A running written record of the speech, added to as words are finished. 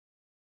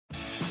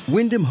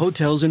Wyndham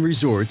Hotels and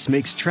Resorts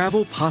makes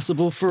travel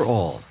possible for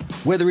all.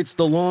 Whether it's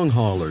the long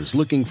haulers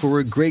looking for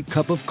a great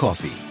cup of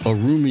coffee, a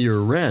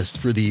roomier rest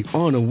for the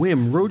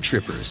on-a-whim road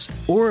trippers,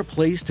 or a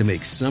place to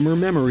make summer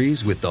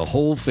memories with the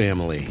whole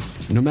family.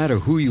 No matter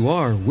who you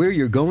are, where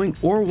you're going,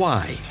 or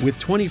why, with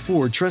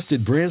 24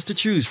 trusted brands to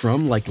choose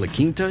from like La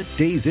Quinta,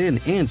 Days Inn,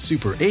 and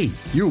Super 8,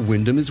 your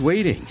Wyndham is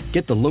waiting.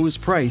 Get the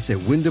lowest price at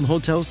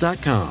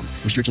WyndhamHotels.com.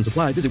 Restrictions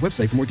apply. Visit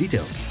website for more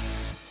details.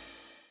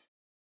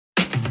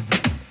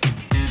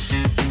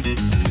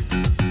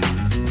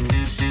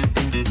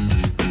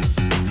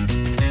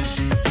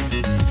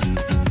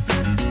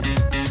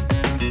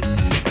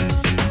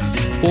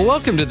 Well,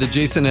 welcome to the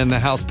Jason in the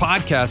House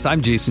podcast.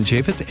 I'm Jason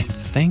Chaffetz, and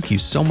thank you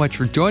so much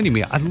for joining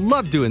me. I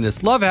love doing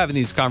this, love having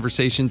these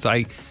conversations.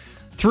 I'm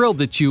thrilled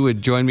that you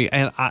would join me,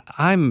 and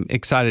I'm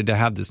excited to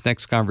have this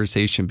next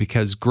conversation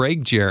because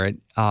Gregg Jarrett,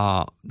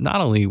 not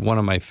only one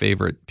of my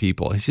favorite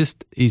people,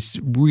 he's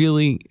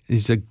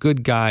a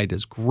good guy,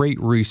 does great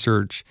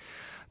research,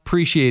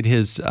 appreciate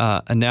his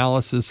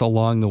analysis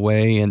along the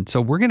way, and so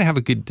we're going to have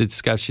a good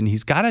discussion.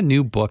 He's got a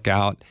new book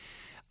out.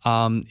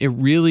 It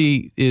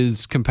really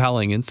is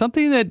compelling and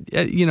something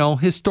that,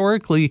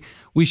 historically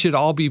we should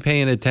all be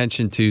paying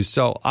attention to.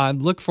 So I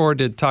look forward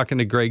to talking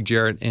to Gregg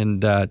Jarrett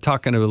and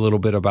talking to a little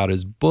bit about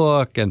his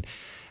book and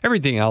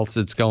everything else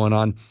that's going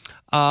on.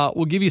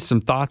 We'll give you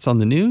some thoughts on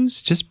the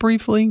news, just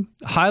briefly.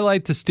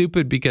 Highlight the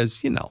stupid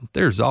because,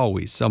 there's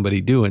always somebody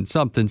doing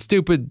something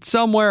stupid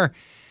somewhere.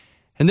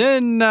 And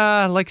then,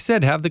 like I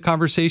said, have the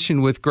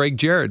conversation with Gregg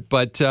Jarrett.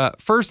 But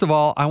first of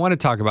all, I want to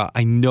talk about,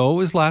 I know it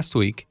was last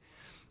week,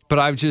 but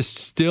I'm just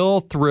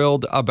still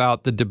thrilled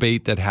about the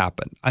debate that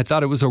happened. I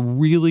thought it was a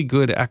really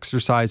good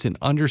exercise in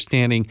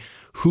understanding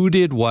who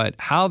did what,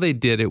 how they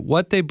did it,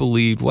 what they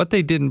believed, what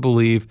they didn't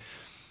believe.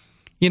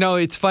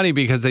 It's funny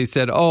because they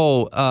said,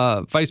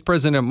 Vice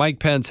President Mike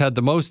Pence had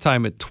the most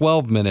time at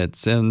 12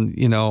 minutes. And,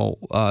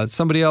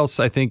 somebody else,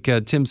 I think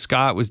Tim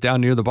Scott was down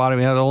near the bottom.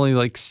 He had only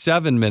like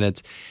 7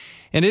 minutes.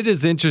 And it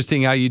is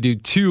interesting how you do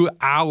 2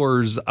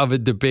 hours of a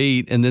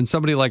debate and then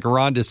somebody like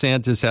Ron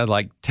DeSantis had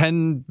like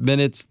 10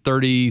 minutes,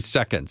 30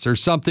 seconds or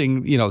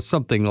something,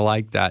 something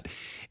like that.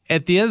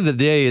 At the end of the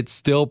day, it's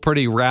still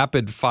pretty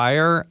rapid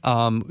fire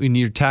when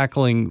you're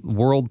tackling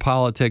world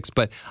politics.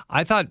 But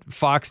I thought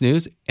Fox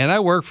News, and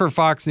I work for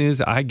Fox News,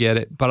 I get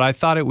it, but I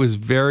thought it was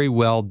very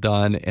well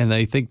done. And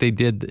I think they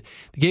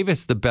gave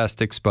us the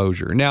best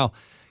exposure. Now,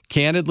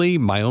 candidly,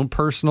 my own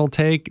personal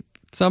take,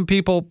 some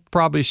people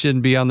probably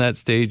shouldn't be on that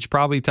stage.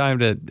 Probably time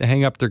to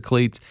hang up their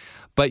cleats.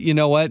 But you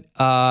know what?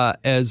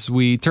 As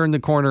we turn the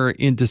corner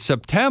into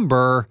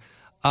September,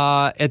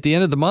 at the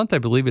end of the month, I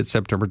believe it's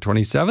September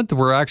 27th,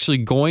 we're actually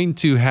going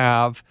to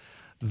have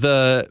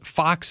the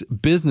Fox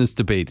Business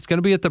Debate. It's going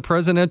to be at the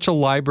Presidential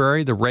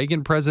Library, the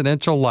Reagan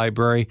Presidential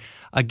Library.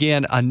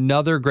 Again,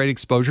 another great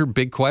exposure.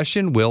 Big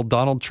question, will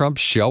Donald Trump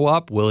show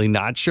up? Will he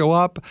not show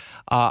up?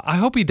 I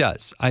hope he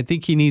does. I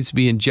think he needs to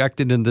be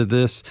injected into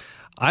this.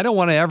 I don't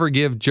want to ever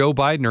give Joe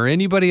Biden or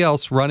anybody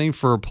else running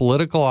for a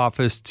political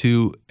office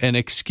to an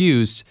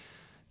excuse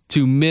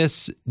to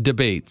miss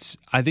debates.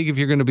 I think if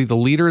you're going to be the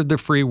leader of the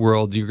free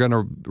world, you're going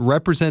to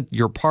represent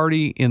your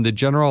party in the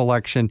general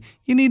election,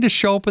 you need to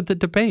show up at the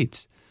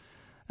debates.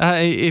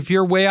 If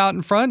you're way out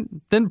in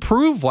front, then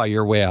prove why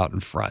you're way out in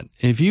front.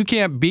 If you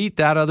can't beat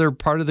that other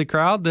part of the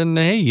crowd, then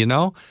hey,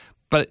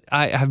 But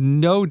I have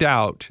no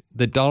doubt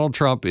that Donald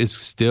Trump is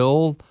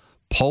still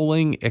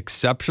polling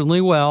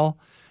exceptionally well.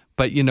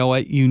 But you know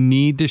what? You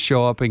need to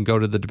show up and go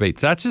to the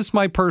debates. That's just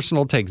my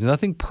personal take. There's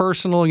nothing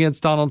personal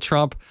against Donald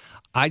Trump.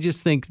 I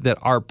just think that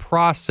our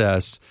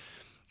process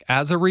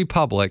as a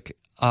republic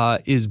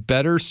is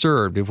better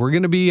served. If we're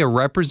going to be a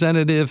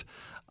representative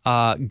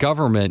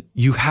government,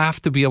 you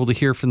have to be able to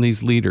hear from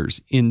these leaders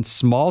in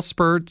small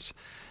spurts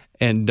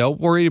and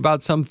don't worry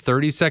about some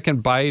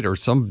 30-second bite or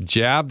some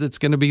jab that's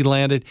going to be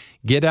landed.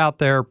 Get out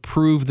there,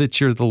 prove that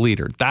you're the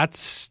leader.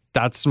 That's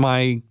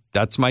my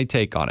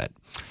take on it.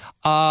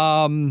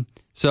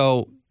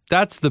 So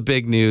that's the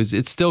big news.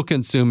 It's still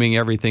consuming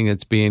everything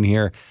that's being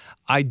here.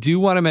 I do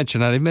want to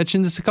mention, I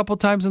mentioned this a couple of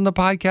times in the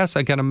podcast.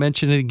 I got to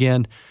mention it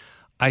again.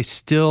 I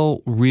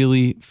still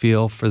really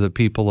feel for the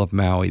people of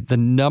Maui. The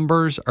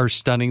numbers are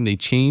stunning. They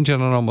change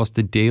on an almost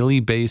a daily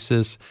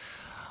basis,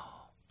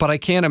 but I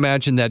can't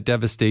imagine that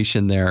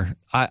devastation there.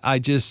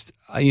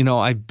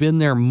 I've been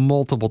there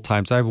multiple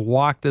times. I've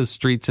walked those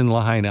streets in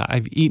Lahaina.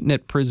 I've eaten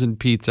at Prison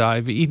Pizza.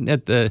 I've eaten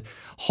at the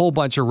whole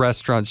bunch of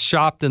restaurants,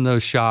 shopped in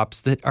those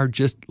shops that are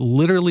just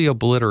literally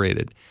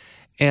obliterated.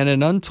 And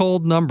an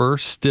untold number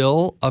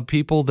still of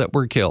people that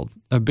were killed.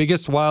 The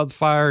biggest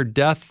wildfire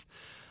death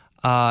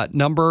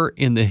number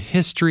in the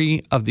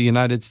history of the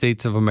United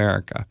States of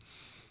America.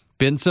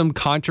 Been some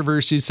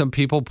controversy, some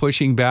people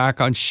pushing back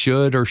on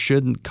should or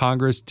shouldn't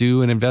Congress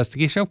do an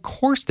investigation. Of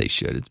course they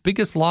should. It's the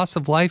biggest loss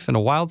of life in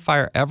a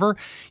wildfire ever,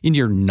 and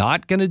you're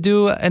not going to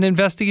do an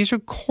investigation?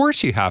 Of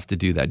course you have to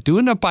do that. Do it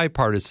in a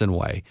bipartisan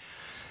way.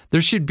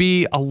 There should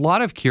be a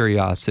lot of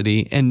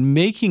curiosity and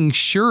making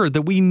sure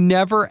that we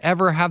never,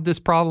 ever have this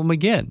problem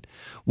again.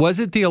 Was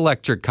it the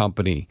electric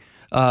company?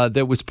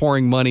 that was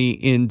pouring money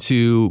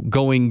into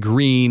going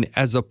green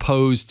as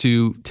opposed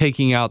to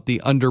taking out the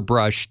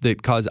underbrush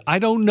that caused, I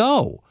don't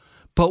know,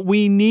 but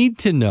we need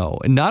to know.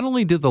 And not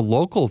only do the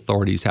local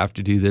authorities have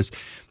to do this,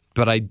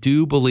 but I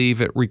do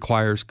believe it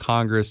requires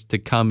Congress to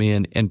come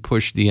in and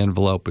push the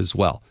envelope as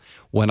well.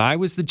 When I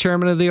was the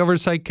chairman of the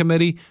Oversight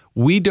Committee,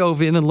 we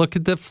dove in and looked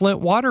at the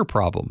Flint water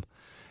problem.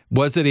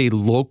 Was it a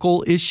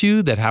local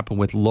issue that happened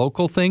with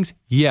local things?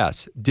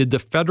 Yes. Did the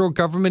federal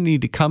government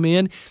need to come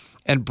in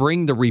and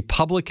bring the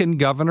Republican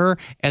governor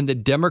and the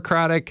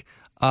Democratic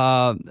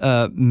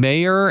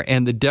mayor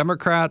and the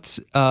Democrats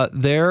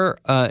there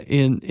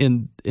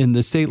in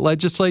the state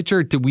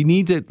legislature? Do we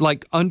need to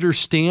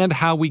understand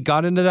how we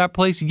got into that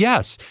place?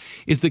 Yes.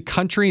 Is the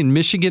country in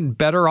Michigan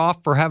better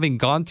off for having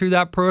gone through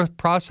that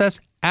process?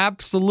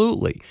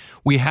 Absolutely.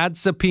 We had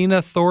subpoena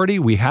authority.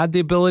 We had the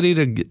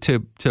ability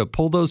to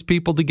pull those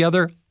people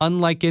together,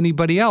 unlike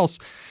anybody else,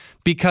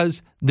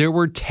 because there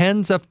were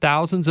tens of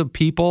thousands of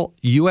people,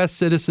 U.S.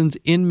 citizens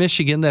in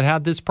Michigan, that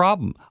had this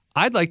problem.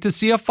 I'd like to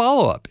see a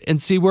follow-up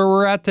and see where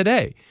we're at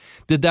today.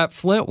 Did that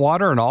Flint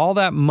water and all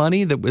that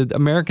money that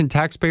American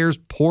taxpayers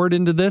poured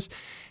into this,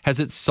 has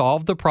it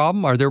solved the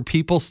problem? Are there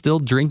people still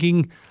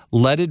drinking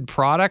leaded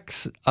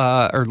products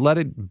or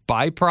leaded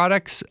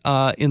byproducts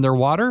in their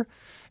water?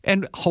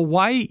 And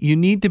Hawaii, you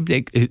need to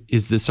make,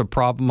 is this a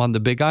problem on the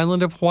Big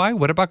Island of Hawaii?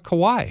 What about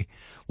Kauai?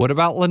 What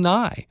about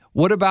Lanai?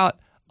 What about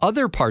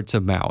other parts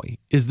of Maui?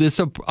 Is this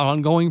an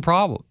ongoing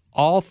problem?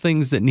 All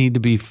things that need to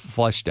be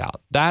fleshed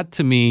out. That,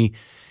 to me,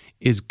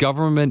 is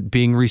government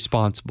being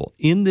responsible.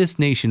 In this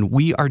nation,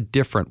 we are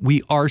different.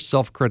 We are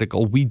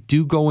self-critical. We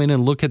do go in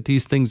and look at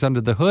these things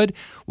under the hood.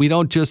 We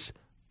don't just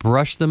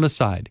brush them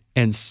aside.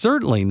 And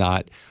certainly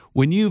not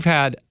when you've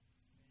had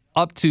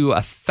up to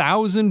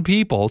 1,000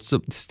 people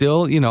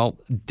still,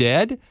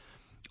 dead,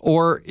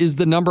 or is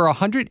the number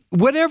 100?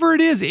 Whatever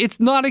it is, it's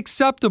not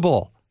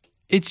acceptable.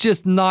 It's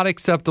just not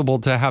acceptable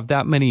to have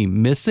that many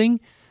missing,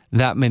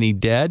 that many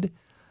dead,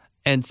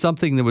 and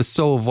something that was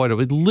so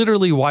avoidable. It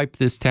literally wiped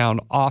this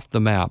town off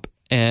the map,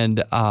 and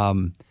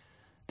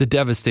the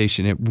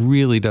devastation, it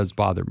really does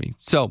bother me.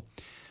 So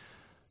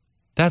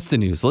that's the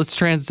news. Let's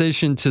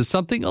transition to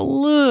something a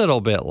little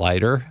bit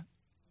lighter.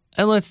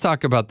 And let's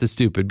talk about the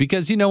stupid,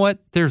 because you know what?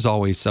 There's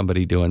always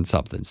somebody doing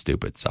something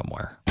stupid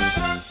somewhere.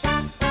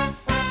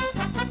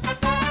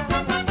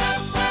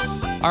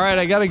 All right,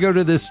 I got to go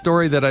to this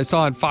story that I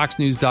saw on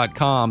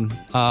foxnews.com.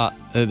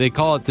 They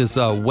call it this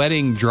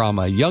wedding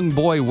drama. Young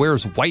boy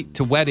wears white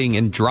to wedding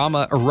and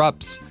drama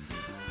erupts.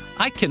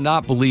 I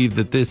cannot believe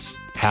that this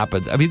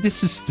happened. I mean,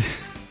 this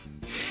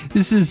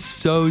is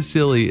so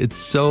silly. It's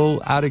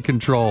so out of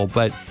control.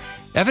 But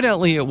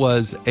evidently it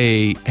was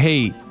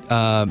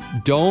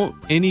don't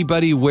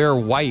anybody wear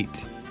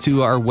white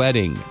to our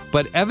wedding.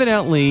 But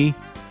evidently,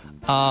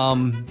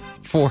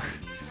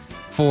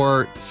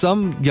 for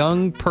some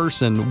young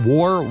person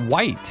wore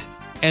white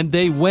and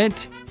they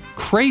went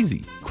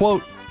crazy.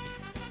 Quote,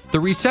 "The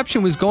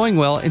reception was going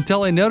well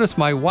until I noticed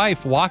my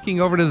wife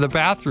walking over to the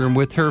bathroom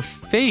with her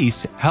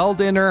face held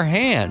in her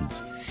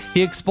hands."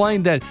 He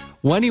explained that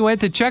when he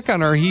went to check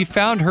on her, he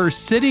found her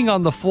sitting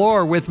on the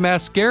floor with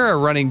mascara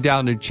running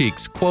down her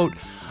cheeks. Quote,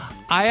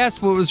 "I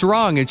asked what was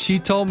wrong, and she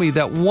told me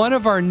that one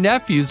of our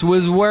nephews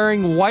was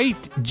wearing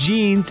white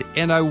jeans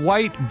and a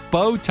white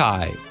bow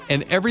tie,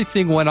 and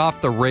everything went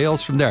off the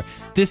rails from there."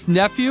 This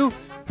nephew,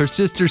 her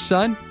sister's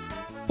son,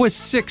 was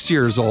 6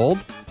 years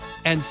old,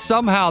 and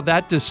somehow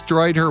that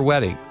destroyed her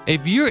wedding.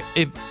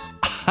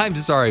 I'm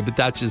sorry, but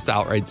that's just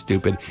outright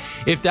stupid.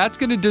 If that's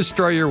going to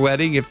destroy your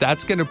wedding, if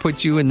that's going to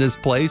put you in this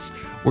place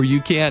where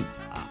you can't,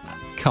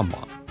 come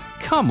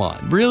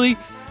on, really?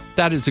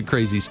 That is a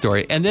crazy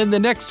story. And then the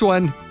next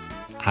one,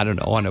 I don't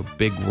know, on a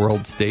big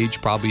world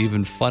stage, probably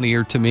even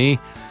funnier to me.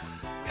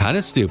 Kind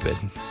of stupid.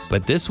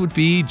 But this would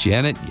be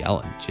Janet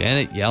Yellen.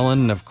 Janet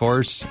Yellen, of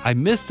course. I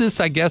missed this,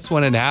 I guess,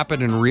 when it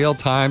happened in real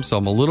time, so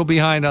I'm a little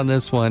behind on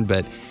this one.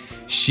 But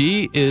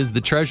she is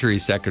the Treasury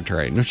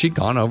Secretary. No, she'd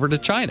gone over to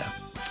China.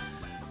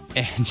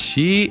 And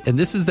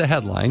this is the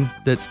headline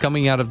that's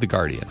coming out of The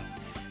Guardian.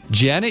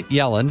 Janet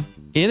Yellen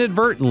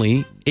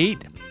inadvertently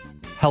ate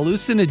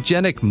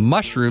hallucinogenic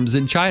mushrooms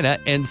in China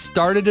and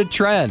started a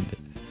trend.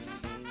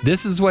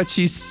 This is what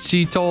she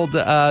told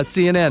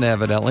CNN,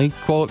 evidently.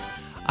 Quote,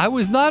 "I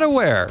was not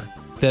aware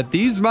that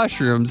these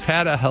mushrooms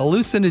had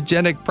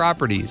hallucinogenic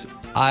properties.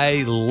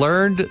 I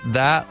learned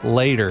that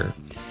later."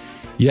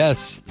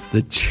 Yes,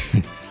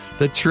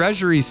 the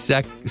Treasury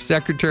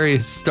Secretary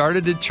has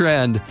started a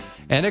trend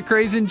and a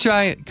craze in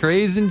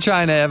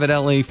China,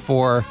 evidently,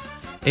 for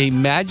a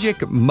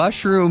magic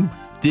mushroom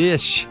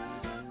dish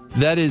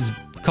that is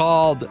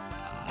called,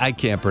 I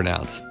can't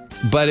pronounce,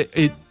 but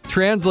it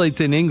translates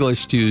in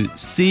English to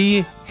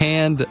sea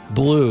hand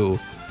blue.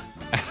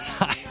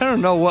 I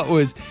don't know what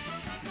was,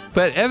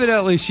 but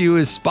evidently she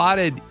was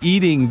spotted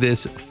eating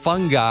this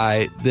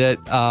fungi that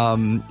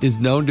is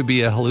known to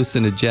be a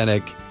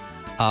hallucinogenic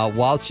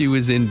while she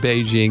was in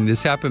Beijing.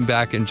 This happened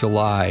back in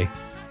July.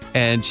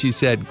 And she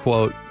said,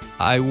 quote,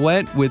 I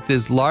went with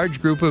this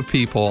large group of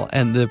people,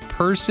 and the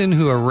person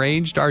who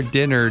arranged our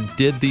dinner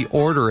did the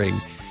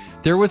ordering.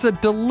 There was a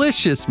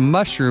delicious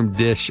mushroom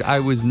dish. I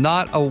was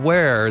not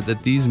aware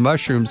that these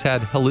mushrooms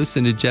had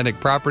hallucinogenic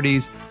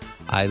properties.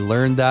 I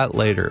learned that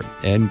later.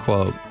 End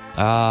quote.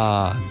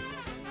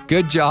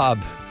 Good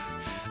job.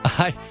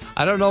 I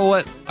don't know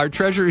what our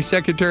Treasury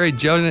Secretary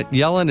Janet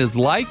Yellen is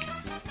like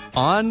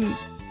on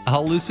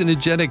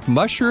hallucinogenic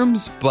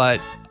mushrooms, but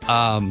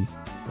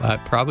it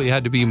probably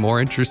had to be more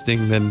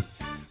interesting than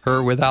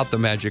her without the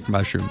magic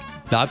mushrooms.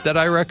 Not that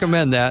I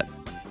recommend that.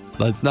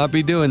 Let's not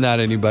be doing that,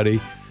 anybody.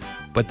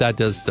 But that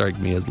does strike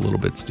me as a little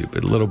bit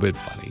stupid, a little bit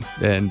funny,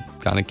 and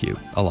kind of cute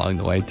along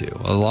the way, too.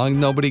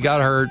 Nobody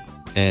got hurt,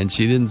 and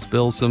she didn't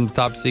spill some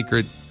top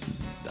secret,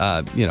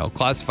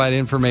 classified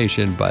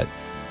information, but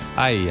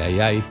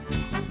ay.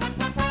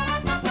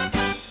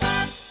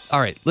 All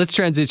right, let's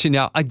transition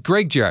now.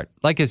 Gregg Jarrett,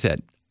 like I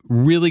said,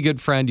 really good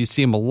friend. You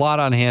see him a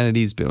lot on Hannity.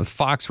 He's been with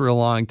Fox for a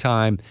long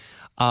time,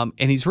 and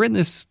he's written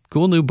this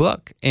cool new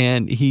book,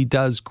 and he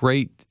does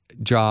great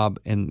job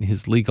in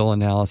his legal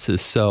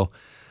analysis. So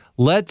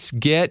let's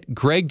get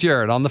Gregg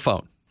Jarrett on the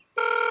phone.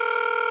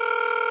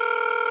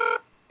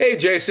 Hey,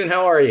 Jason,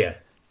 how are you?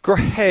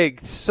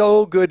 Gregg,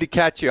 so good to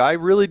catch you. I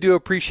really do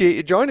appreciate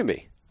you joining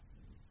me.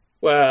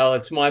 Well,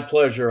 it's my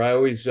pleasure. I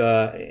always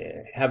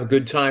have a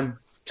good time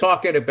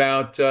talking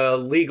about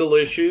legal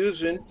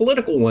issues and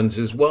political ones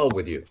as well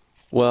with you.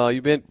 Well,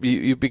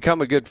 you've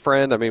become a good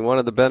friend. I mean, one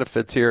of the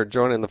benefits here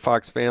joining the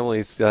Fox family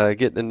is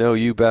getting to know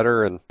you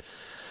better, and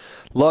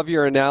love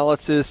your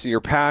analysis,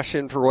 your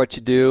passion for what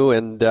you do,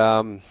 and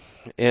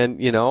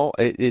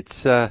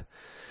it's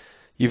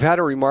you've had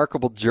a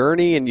remarkable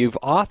journey, and you've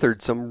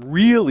authored some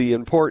really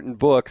important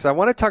books. I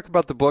want to talk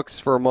about the books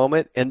for a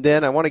moment, and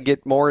then I want to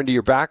get more into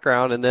your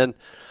background, and then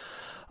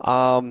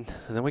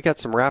we got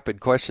some rapid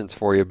questions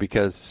for you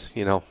because,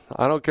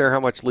 I don't care how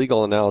much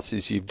legal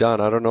analysis you've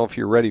done. I don't know if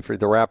you're ready for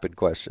the rapid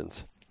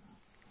questions.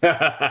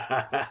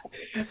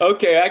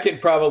 Okay, I can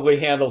probably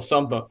handle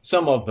some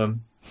of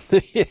them.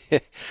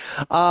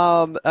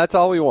 That's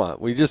all we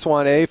want. We just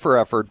want A for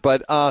effort.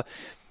 But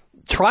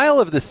Trial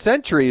of the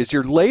Century is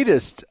your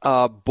latest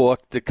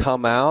book to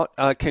come out.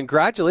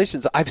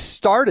 Congratulations. I've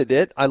started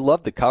it. I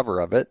love the cover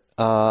of it.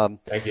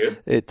 Thank you.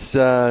 It's,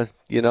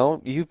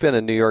 you've been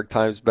a New York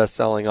Times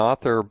bestselling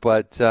author,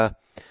 but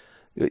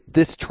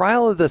this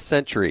Trial of the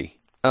Century,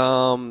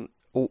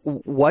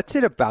 what's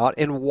it about,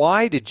 and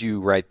why did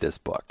you write this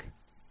book?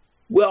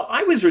 Well,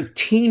 I was a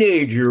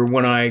teenager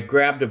when I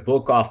grabbed a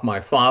book off my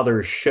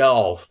father's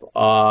shelf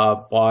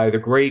by the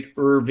great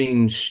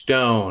Irving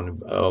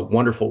Stone, a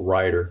wonderful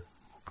writer.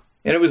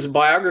 And it was a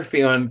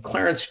biography on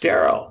Clarence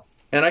Darrow.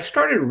 And I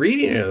started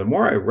reading it. The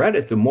more I read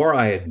it, the more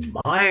I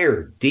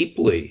admired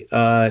deeply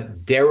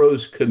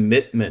Darrow's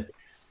commitment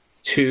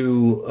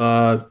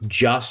to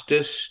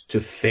justice,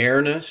 to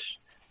fairness.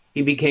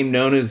 He became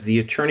known as the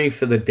attorney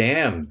for the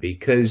damned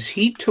because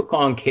he took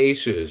on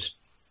cases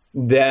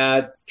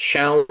that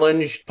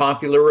challenged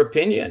popular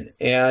opinion.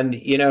 And,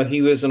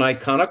 he was an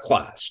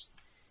iconoclast.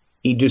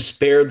 He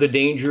despaired the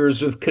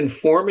dangers of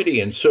conformity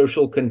and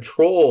social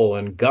control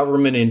and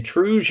government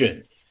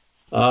intrusion.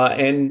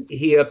 And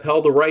he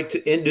upheld the right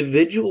to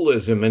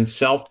individualism and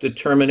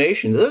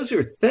self-determination. Those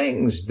are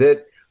things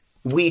that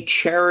we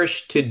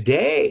cherish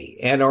today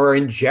and are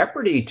in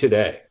jeopardy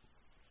today.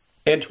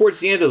 And towards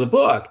the end of the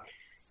book,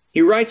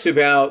 he writes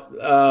about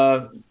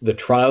the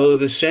trial of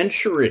the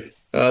century,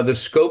 the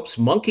Scopes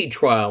monkey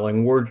trial,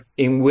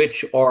 in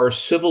which our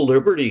civil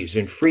liberties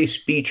and free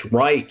speech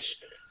rights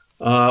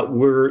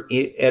were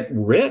at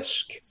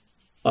risk.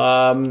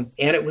 And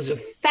it was a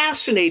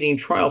fascinating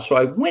trial. So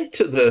I went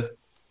to the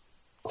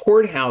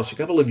courthouse a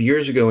couple of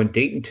years ago in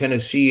Dayton,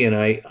 Tennessee, and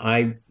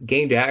I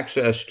gained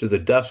access to the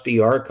dusty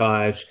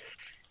archives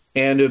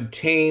and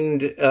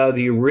obtained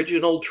the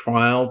original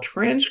trial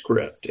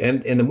transcript.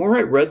 And the more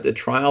I read the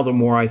trial, the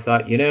more I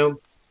thought,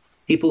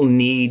 people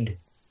need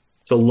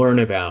to learn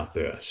about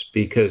this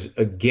because,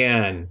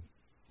 again,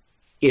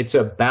 it's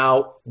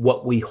about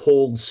what we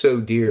hold so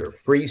dear,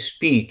 free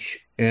speech,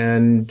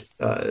 and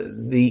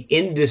the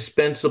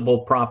indispensable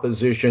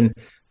proposition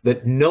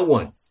that no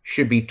one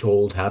should be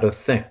told how to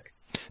think.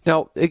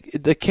 Now,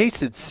 the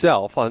case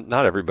itself,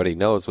 not everybody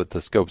knows what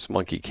the Scopes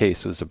monkey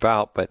case was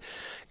about, but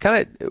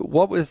kind of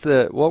what were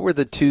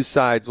the two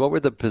sides? What were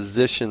the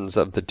positions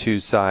of the two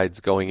sides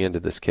going into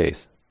this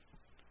case?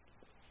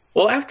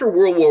 Well, after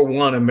World War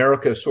I,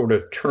 America sort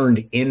of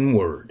turned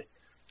inward,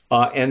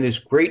 and this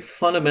great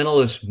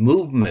fundamentalist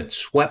movement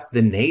swept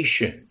the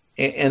nation.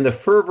 And the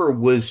fervor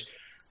was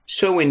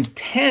so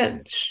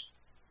intense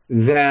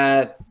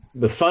that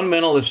the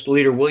fundamentalist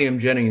leader, William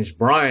Jennings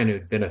Bryan,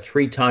 who'd been a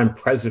 3-time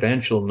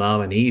presidential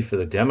nominee for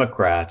the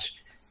Democrats,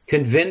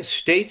 convinced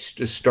states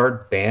to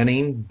start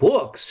banning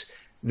books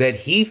that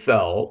he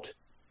felt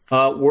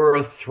were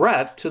a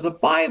threat to the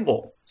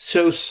Bible.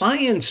 So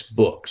science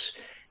books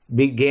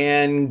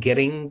began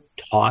getting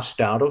tossed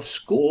out of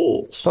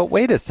schools. But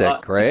wait a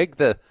sec, Gregg.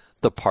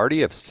 The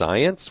party of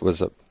science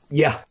was a...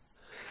 Yeah,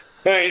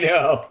 I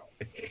know.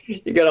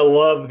 You got to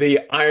love the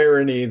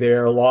irony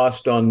there,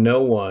 lost on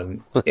no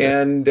one.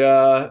 And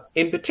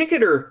in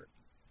particular,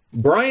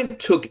 Bryant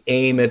took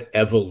aim at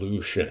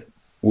evolution,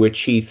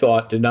 which he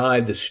thought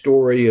denied the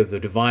story of the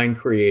divine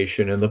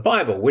creation in the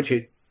Bible, which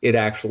it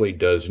actually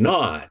does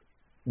not.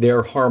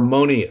 They're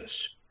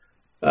harmonious.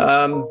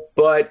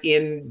 But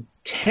in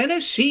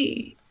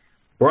Tennessee,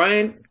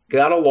 Bryant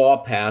got a law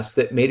passed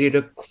that made it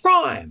a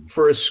crime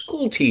for a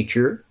school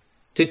teacher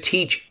to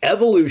teach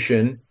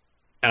evolution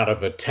out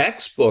of a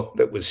textbook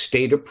that was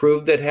state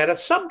approved that had a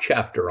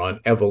subchapter on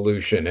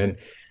evolution. And,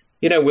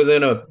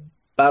 within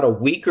about a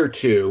week or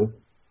two,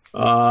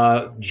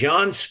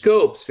 John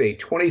Scopes, a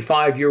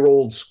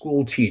 25-year-old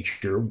school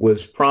teacher,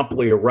 was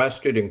promptly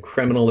arrested and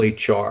criminally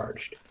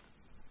charged.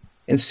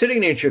 And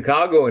sitting in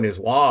Chicago in his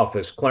law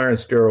office,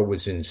 Clarence Darrow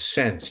was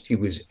incensed. He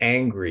was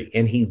angry,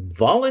 and he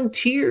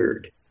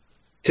volunteered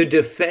to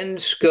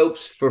defend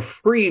Scopes for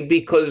free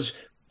because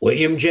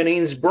William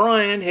Jennings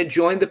Bryan had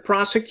joined the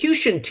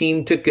prosecution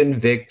team to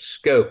convict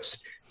Scopes.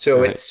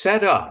 So It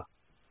set up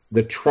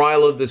the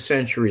trial of the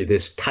century,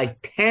 this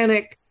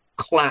titanic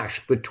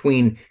clash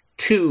between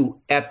two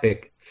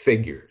epic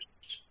figures.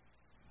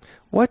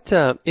 What,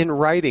 in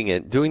writing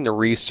it, doing the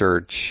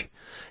research,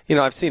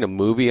 I've seen a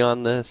movie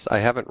on this. I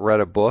haven't read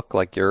a book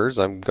like yours.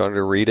 I'm going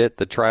to read it,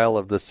 The Trial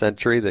of the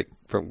Century,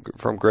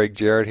 from Gregg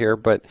Jarrett here.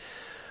 But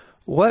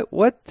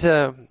what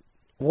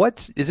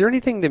is there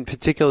anything in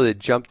particular that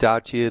jumped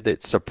out to you,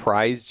 that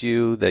surprised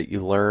you, that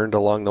you learned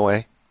along the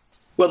way?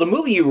 Well, the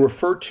movie you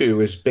refer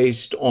to is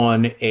based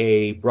on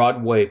a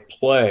Broadway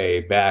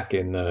play back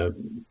in the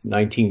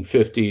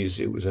 1950s.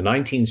 It was a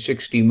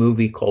 1960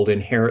 movie called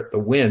Inherit the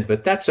Wind,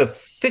 but that's a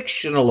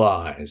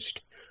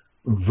fictionalized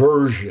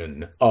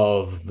version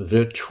of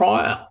the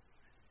trial.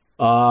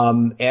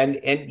 And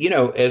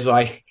as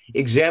I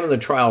examine the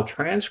trial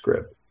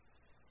transcript,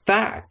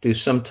 fact is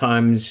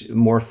sometimes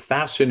more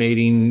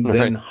fascinating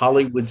than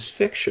Hollywood's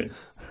fiction.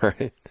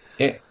 Right.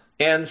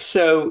 And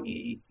so,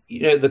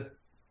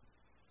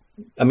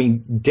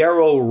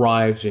 Darrow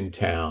arrives in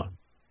town,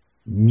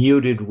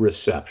 muted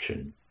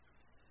reception.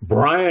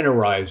 Bryan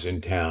arrives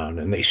in town,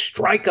 and they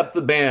strike up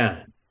the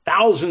band.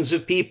 Thousands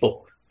of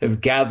people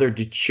have gathered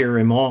to cheer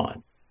him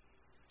on.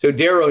 So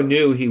Darrow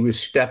knew he was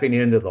stepping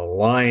into the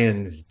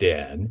lion's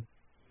den.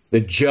 The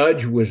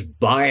judge was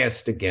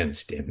biased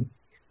against him.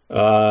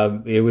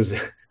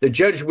 The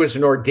judge was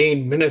an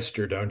ordained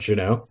minister, don't you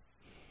know?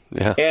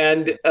 Yeah.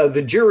 And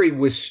the jury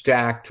was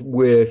stacked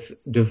with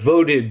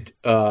devoted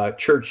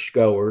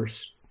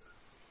churchgoers,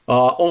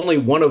 only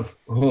one of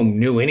whom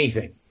knew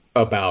anything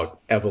about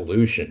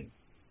evolution.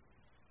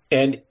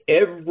 And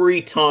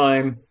every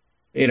time,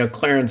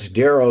 Clarence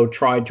Darrow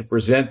tried to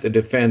present the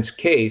defense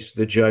case,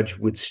 the judge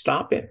would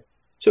stop him.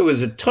 So it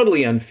was a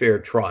totally unfair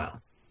trial.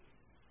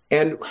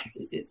 And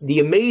the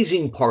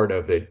amazing part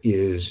of it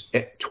is,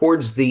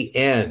 towards the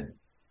end,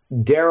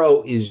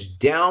 Darrow is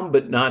down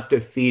but not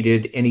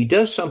defeated, and he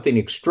does something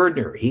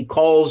extraordinary. He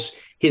calls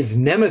his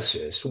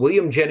nemesis,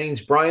 William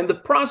Jennings Bryan, the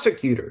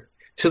prosecutor,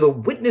 to the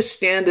witness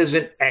stand as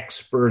an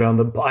expert on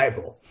the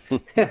Bible.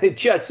 And the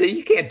judge said,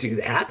 "You can't do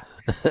that.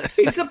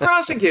 He's the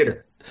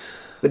prosecutor."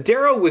 But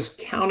Darrow was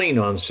counting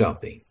on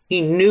something.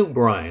 He knew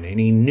Bryan, and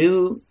he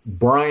knew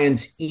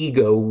Bryan's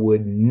ego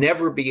would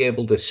never be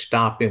able to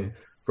stop him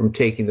from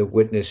taking the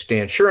witness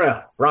stand. Sure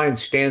enough, Bryan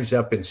stands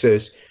up and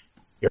says,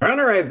 "Your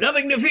Honor, I have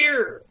nothing to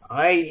fear.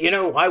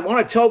 I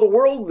want to tell the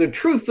world the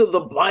truth of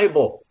the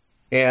Bible."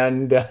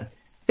 And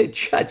the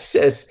judge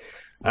says,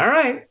 "All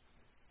right,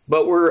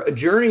 but we're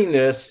adjourning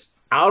this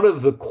out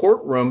of the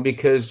courtroom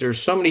because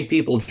there's so many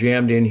people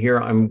jammed in here.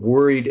 I'm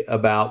worried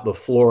about the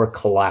floor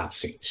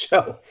collapsing."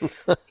 So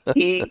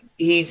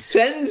he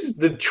sends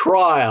the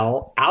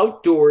trial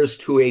outdoors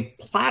to a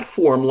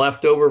platform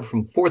left over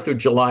from 4th of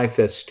July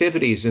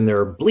festivities, and there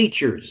are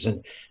bleachers.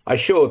 And I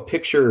show a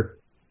picture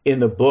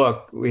in the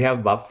book. We have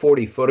about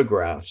 40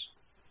 photographs.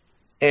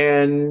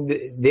 And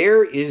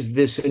there is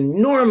this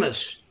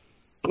enormous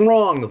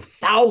throng of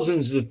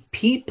thousands of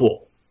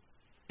people.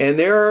 And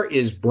there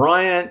is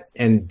Bryan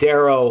and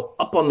Darrow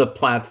up on the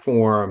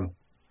platform,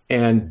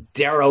 and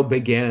Darrow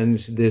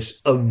begins this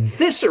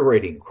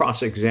eviscerating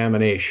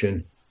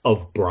cross-examination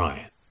of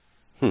Bryan.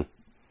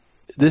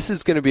 This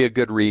is going to be a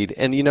good read.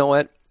 And you know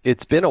what?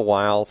 It's been a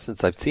while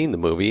since I've seen the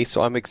movie,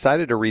 so I'm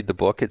excited to read the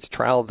book. It's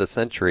Trial of the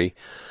Century.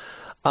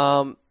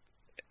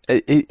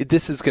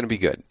 This is going to be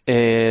good,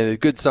 and a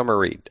good summer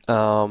read.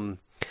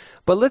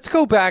 But let's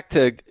go back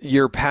to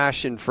your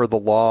passion for the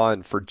law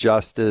and for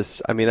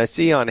justice. I mean, I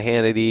see on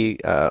Hannity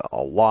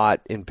a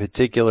lot in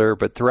particular,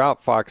 but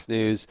throughout Fox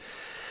News,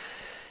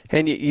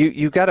 and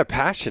you got a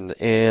passion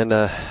and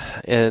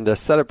a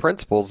set of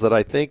principles that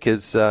I think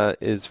is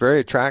very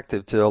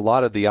attractive to a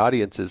lot of the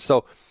audiences.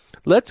 So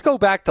let's go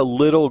back to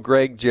little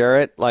Gregg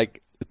Jarrett.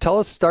 Like,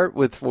 start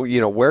with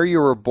where you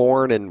were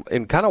born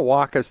and kind of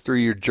walk us through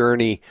your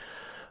journey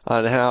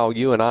on how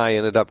you and I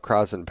ended up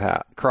crossing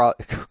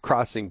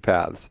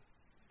paths.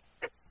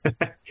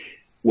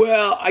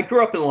 Well, I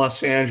grew up in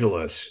Los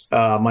Angeles.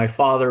 My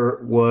father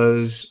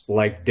was,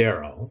 like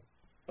Darrow,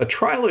 a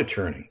trial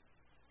attorney.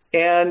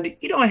 And,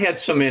 I had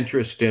some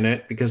interest in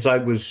it because I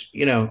was,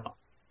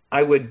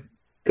 I would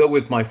go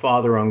with my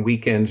father on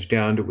weekends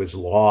down to his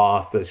law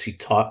office. He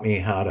taught me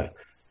how to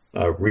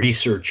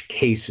research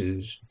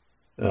cases.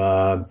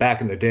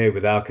 Back in the day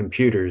without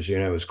computers,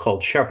 it was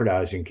called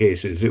shepherdizing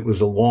cases. It was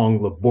a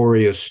long,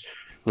 laborious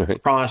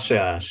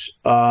process.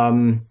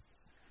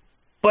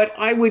 But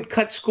I would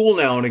cut school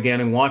now and again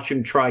and watch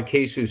him try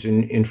cases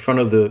in front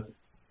of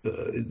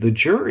the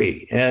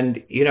jury.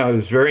 And, I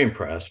was very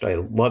impressed. I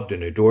loved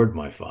and adored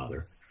my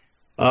father.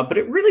 But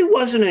it really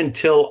wasn't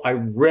until I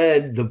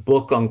read the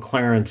book on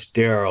Clarence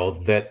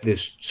Darrow that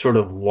this sort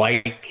of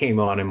light came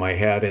on in my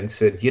head and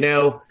said,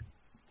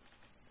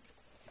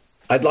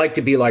 I'd like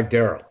to be like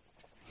Darrow.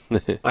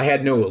 I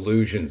had no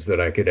illusions that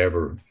I could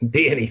ever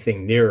be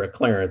anything near a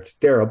Clarence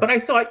Darrow. But I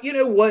thought,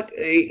 what?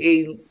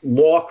 A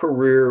law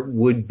career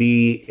would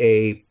be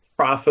a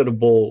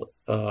profitable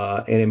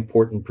and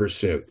important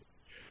pursuit.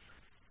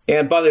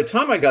 And by the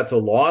time I got to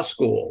law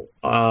school,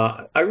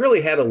 I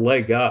really had a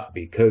leg up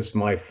because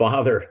my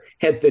father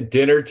at the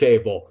dinner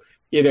table,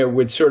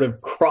 would sort of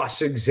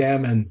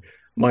cross-examine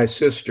my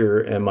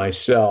sister and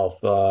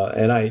myself.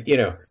 And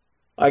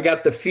I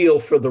got the feel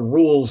for the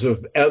rules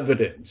of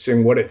evidence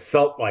and what it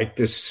felt like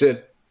to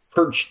sit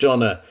perched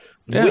on a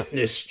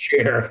witness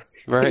chair.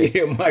 Right.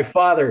 My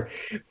father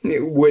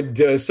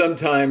would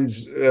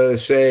sometimes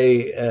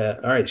say,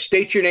 all right,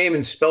 state your name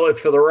and spell it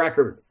for the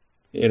record,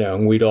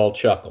 and we'd all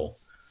chuckle.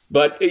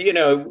 But,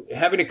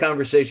 having a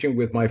conversation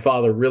with my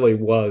father really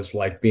was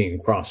like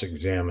being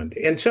cross-examined.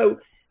 And so,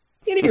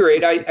 at any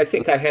rate, I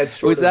think I had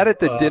sort of... Was that at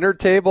the dinner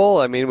table?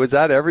 I mean, was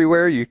that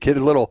everywhere? You get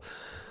a little,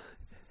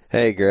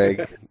 hey,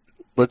 Greg,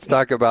 let's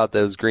talk about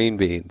those green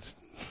beans.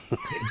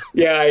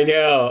 Yeah, I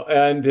know.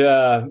 And,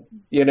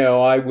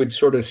 I would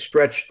sort of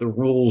stretch the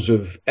rules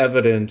of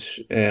evidence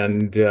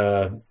and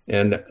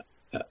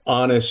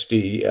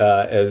honesty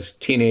as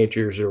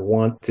teenagers are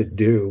wont to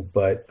do.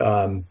 But,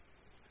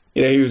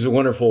 he was a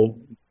wonderful,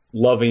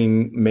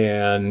 loving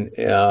man,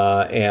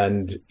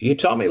 and he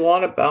taught me a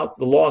lot about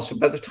the law. So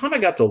by the time I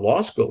got to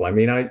law school, I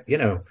mean, I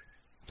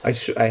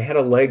had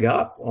a leg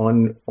up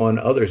on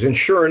others. And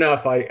sure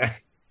enough, I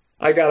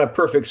got a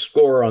perfect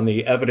score on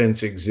the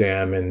evidence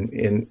exam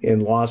in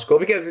law school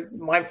because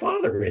my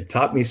father had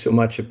taught me so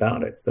much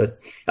about it.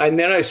 And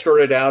then I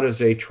started out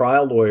as a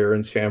trial lawyer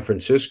in San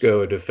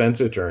Francisco, a defense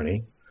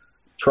attorney,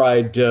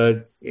 tried,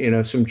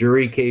 some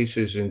jury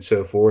cases and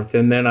so forth.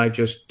 And then I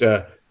just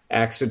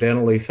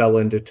accidentally fell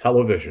into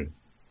television.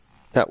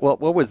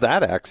 What was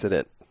that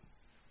accident?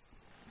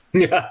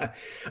 Yeah,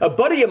 a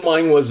buddy of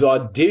mine was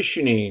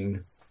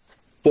auditioning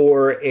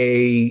for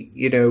a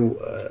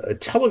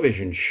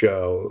television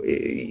show,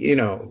 UHF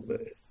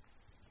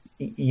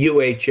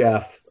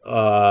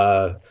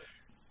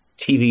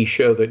TV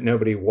show that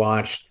nobody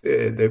watched,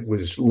 that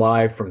was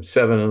live from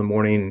 7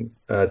 a.m.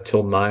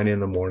 Till 9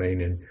 a.m.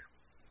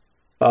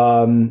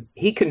 And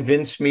he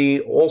convinced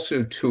me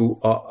also to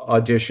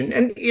audition,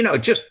 and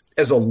just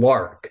as a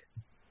lark,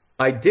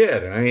 I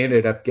did. I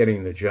ended up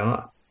getting the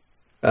job.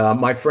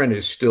 My friend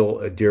is still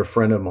a dear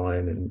friend of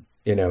mine,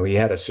 and he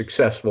had a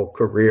successful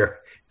career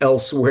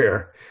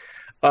elsewhere.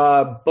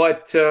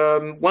 But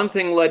one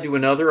thing led to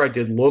another. I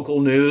did local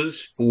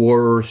news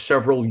for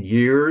several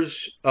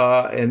years,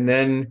 and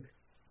then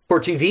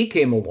Court TV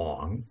came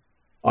along.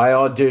 I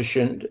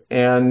auditioned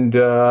and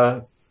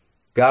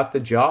got the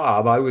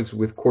job. I was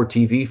with Court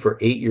TV for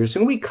 8 years,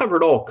 and we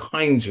covered all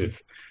kinds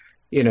of,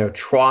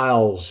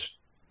 trials.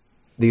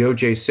 The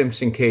O.J.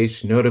 Simpson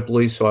case,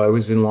 notably. So I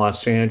was in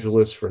Los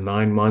Angeles for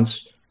 9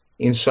 months,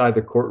 inside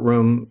the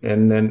courtroom,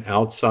 and then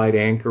outside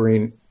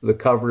anchoring the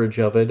coverage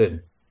of it. And,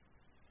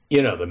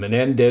 the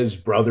Menendez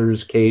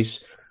brothers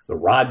case, the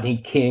Rodney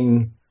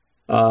King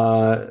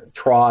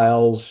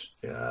trials,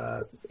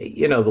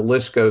 the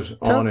list goes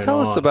on and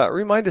on.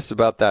 Remind us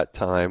about that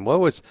time.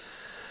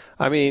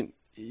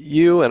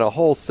 You and a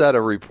whole set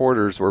of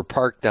reporters were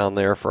parked down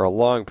there for a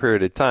long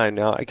period of time.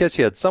 Now, I guess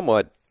you had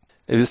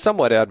it was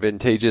somewhat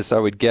advantageous, I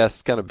would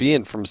guess, kind of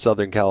being from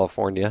Southern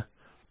California.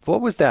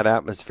 What was that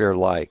atmosphere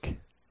like?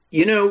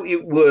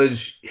 It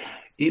was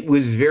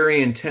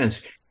very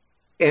intense.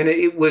 And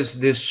it was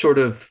this sort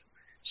of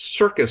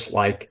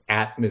circus-like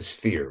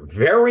atmosphere,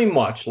 very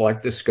much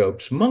like the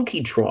Scopes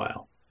monkey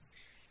trial.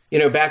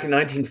 Back in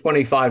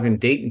 1925 in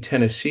Dayton,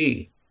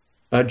 Tennessee,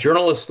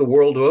 journalists the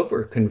world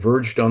over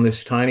converged on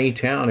this tiny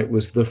town. It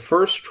was the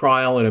first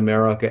trial in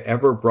America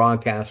ever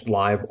broadcast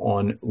live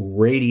on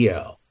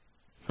radio.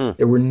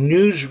 There were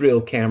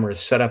newsreel cameras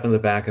set up in the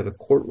back of the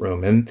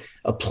courtroom and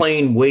a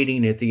plane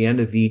waiting at the end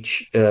of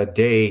each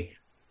day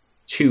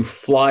to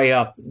fly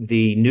up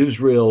the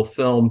newsreel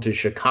film to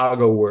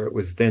Chicago, where it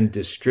was then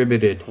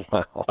distributed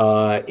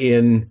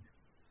in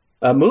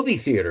movie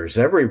theaters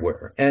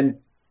everywhere. And,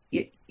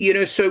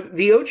 so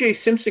the O.J.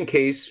 Simpson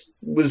case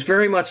was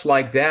very much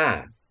like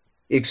that,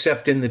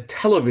 except in the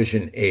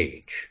television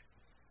age.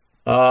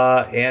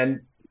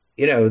 And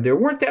there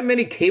weren't that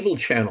many cable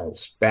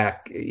channels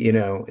back, in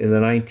the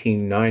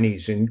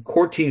 1990s, and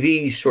Court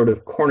TV sort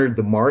of cornered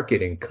the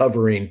market in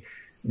covering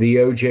the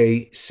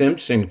O.J.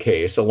 Simpson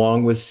case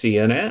along with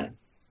CNN.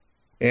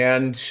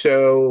 And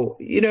so,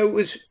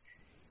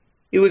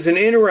 it was an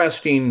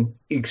interesting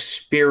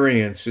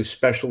experience,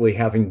 especially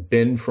having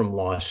been from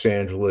Los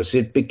Angeles.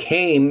 It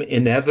became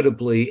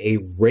inevitably a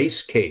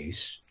race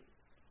case.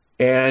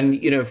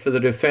 And, for the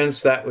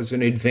defense, that was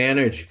an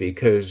advantage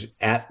because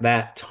at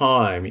that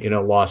time,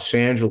 Los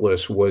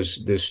Angeles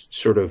was this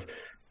sort of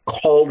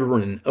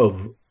cauldron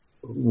of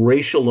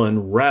racial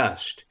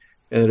unrest.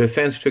 And the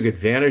defense took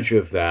advantage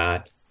of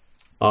that.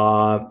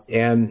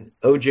 And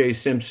O.J.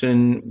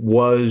 Simpson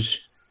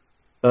was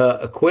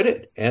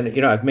acquitted. And,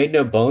 I've made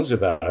no bones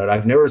about it.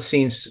 I've never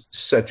seen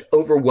such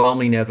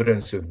overwhelming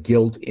evidence of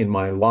guilt in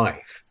my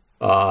life.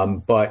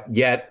 But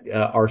yet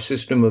our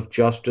system of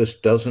justice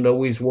doesn't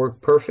always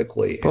work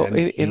perfectly. Well,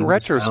 in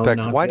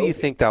retrospect, why do you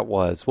think that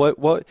was?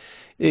 What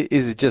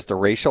is it just a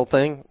racial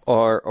thing,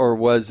 or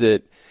was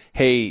it,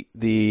 hey,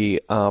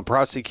 the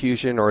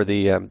prosecution or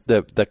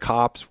the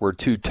cops were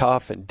too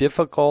tough and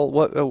difficult?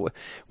 What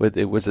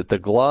was it? The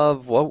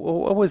glove?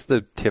 What was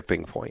the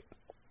tipping point?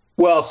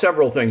 Well,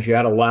 several things. You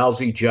had a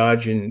lousy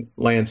judge in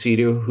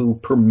Lancito who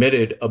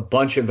permitted a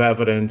bunch of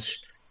evidence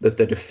that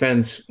the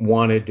defense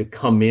wanted to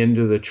come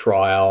into the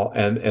trial,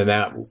 and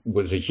that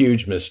was a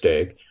huge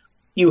mistake.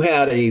 You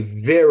had a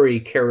very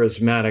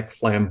charismatic,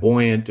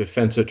 flamboyant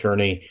defense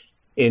attorney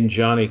in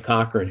Johnny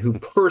Cochran, who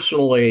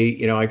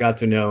personally, I got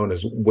to know and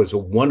was a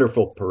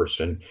wonderful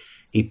person.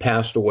 He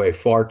passed away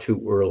far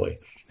too early.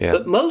 Yeah.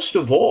 But most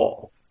of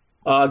all,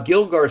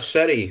 Gil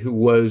Garcetti, who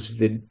was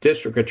the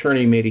district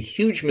attorney, made a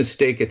huge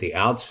mistake at the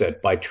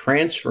outset by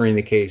transferring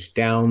the case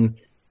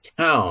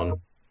downtown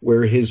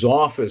where his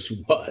office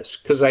was,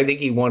 because I think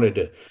he wanted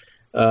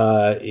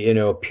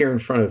to, appear in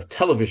front of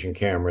television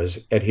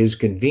cameras at his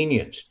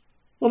convenience.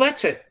 Well,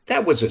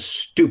 that was a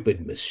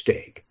stupid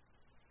mistake.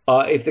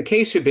 If the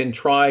case had been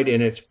tried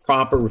in its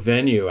proper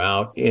venue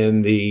out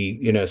in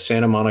the,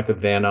 Santa Monica,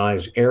 Van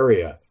Nuys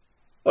area,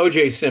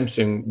 O.J.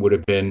 Simpson would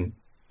have been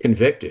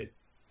convicted.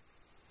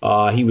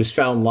 He was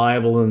found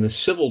liable in the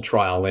civil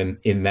trial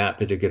in that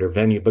particular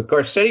venue, but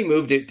Garcetti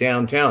moved it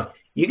downtown.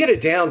 You get a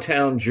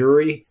downtown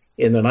jury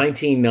in the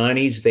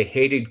 1990s, they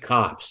hated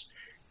cops.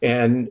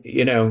 And,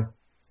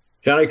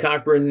 Johnny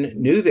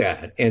Cochran knew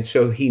that. And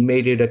so he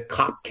made it a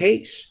cop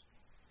case.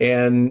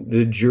 And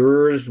the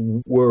jurors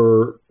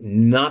were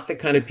not the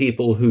kind of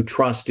people who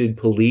trusted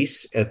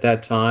police at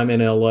that time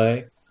in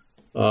L.A.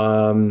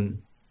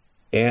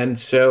 And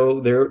so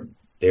there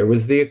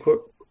was the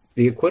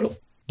acquittal.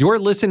 You're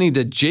listening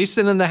to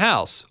Jason in the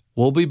House.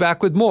 We'll be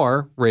back with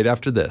more right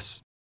after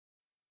this.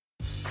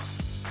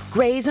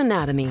 Grey's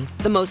Anatomy,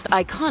 the most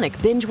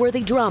iconic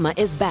binge-worthy drama,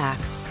 is back,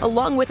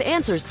 along with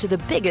answers to the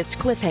biggest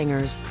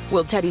cliffhangers.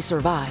 Will Teddy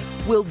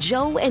survive? Will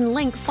Joe and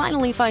Link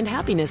finally find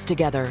happiness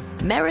together?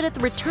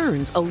 Meredith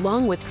returns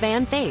along with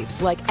fan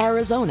faves like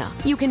Arizona.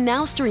 You can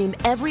now stream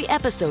every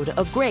episode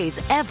of Grey's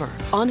ever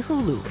on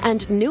Hulu,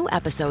 and new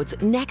episodes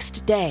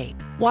next day.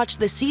 Watch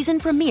the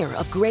season premiere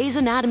of Grey's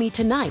Anatomy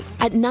tonight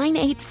at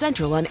 9/8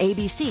 Central on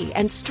ABC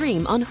and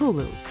stream on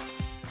Hulu.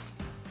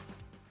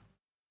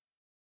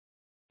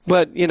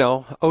 But,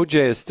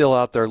 O.J. is still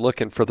out there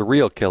looking for the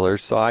real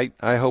killers, so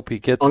I hope he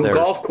gets there. On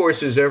golf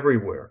courses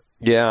everywhere.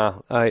 Yeah,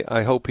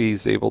 I hope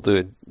he's able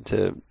to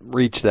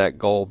reach that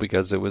goal,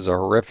 because it was a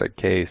horrific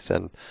case,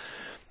 and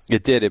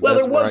it did. It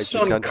there was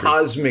some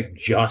cosmic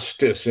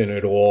justice in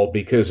it all,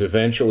 because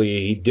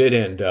eventually he did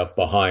end up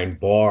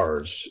behind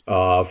bars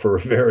for a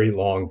very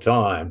long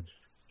time.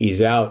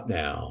 He's out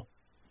now.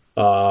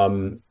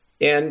 And,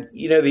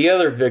 the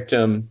other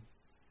victim,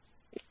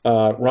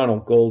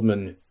 Ronald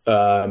Goldman,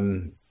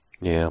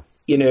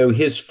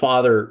 his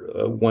father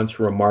once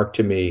remarked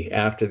to me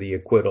after the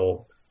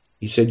acquittal,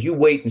 he said, "You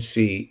wait and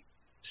see,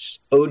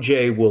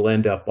 O.J. will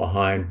end up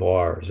behind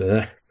bars."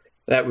 And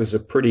that was a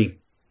pretty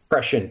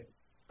prescient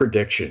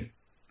prediction.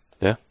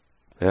 Yeah.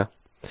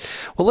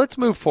 Well, let's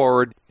move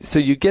forward. So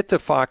you get to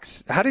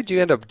Fox. How did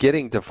you end up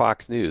getting to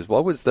Fox News?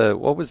 What was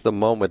the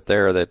moment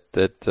there that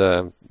did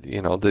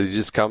they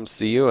just come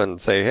see you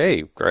and say,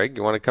 "Hey, Gregg,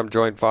 you want to come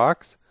join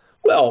Fox"?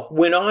 Well,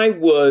 when I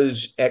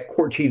was at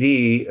Court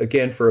TV,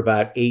 again, for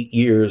about 8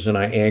 years, and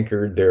I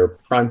anchored their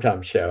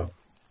primetime show,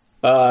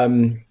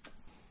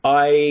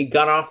 I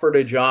got offered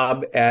a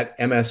job at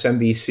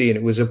MSNBC, and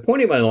it was a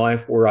point in my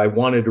life where I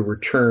wanted to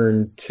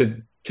return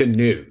to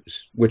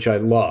news, which I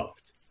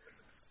loved.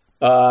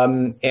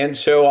 And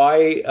so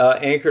I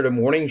anchored a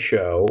morning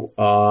show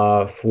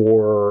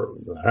for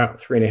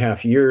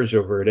 3.5 years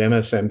over at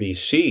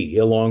MSNBC,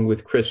 along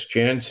with Chris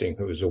Jansing,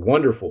 who was a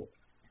wonderful,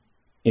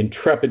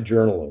 intrepid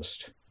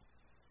journalist.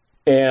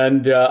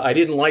 And I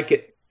didn't like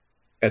it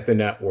at the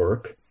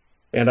network,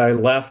 and I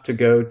left to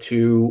go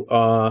to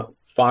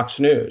Fox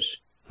News.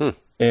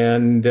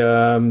 And,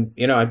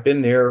 I've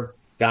been there,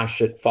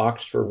 at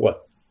Fox for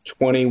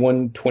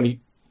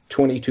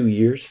 22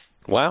 years.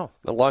 Wow,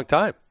 a long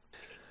time.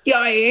 Yeah,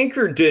 I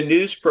anchored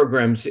news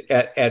programs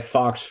at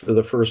Fox for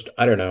the first,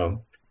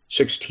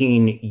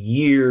 16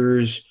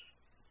 years.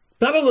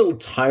 Got a little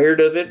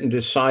tired of it and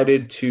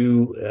decided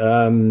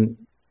to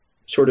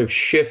sort of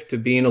shift to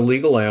being a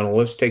legal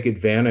analyst, take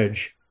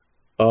advantage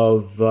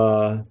of,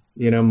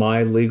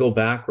 my legal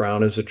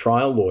background as a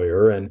trial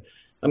lawyer. And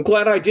I'm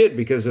glad I did,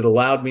 because it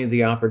allowed me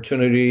the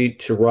opportunity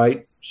to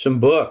write some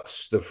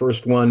books. The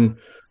first one,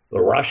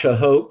 The Russia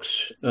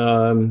Hoax,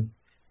 and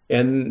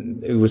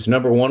it was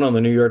 #1 on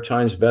the New York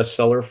Times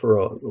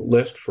bestseller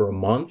list for a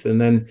month. And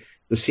then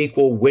the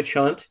sequel, Witch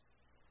Hunt.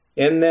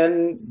 And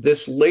then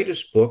this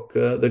latest book,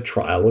 The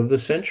Trial of the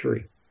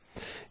Century.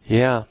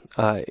 Yeah,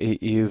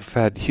 you've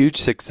had huge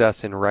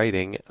success in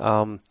writing.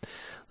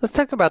 Let's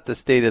talk about the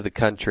state of the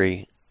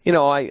country.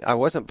 I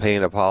wasn't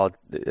paying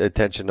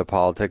attention to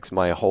politics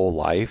my whole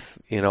life.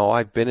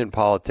 I've been in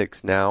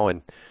politics now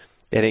and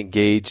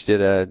engaged at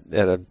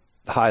a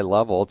high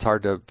level. It's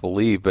hard to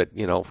believe, but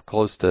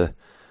close to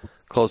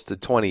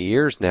 20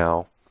 years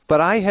now.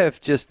 But I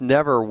have just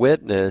never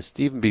witnessed,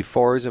 even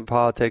before I was in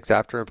politics,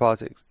 after in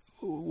politics,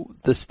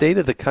 the state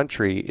of the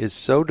country is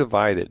so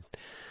divided.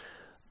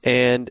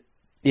 And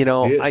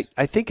I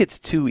think it's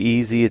too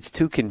easy. It's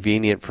too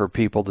convenient for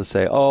people to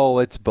say, oh,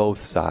 it's both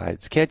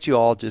sides. Can't you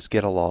all just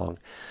get along?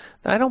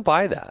 I don't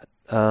buy that.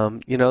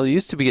 There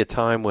used to be a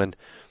time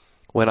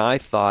when I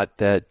thought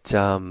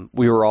that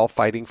we were all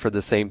fighting for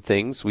the same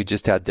things. We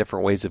just had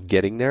different ways of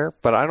getting there.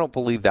 But I don't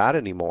believe that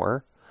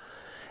anymore.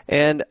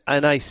 And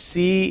I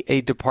see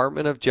a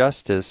Department of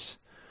Justice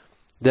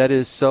that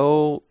is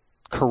so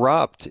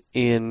corrupt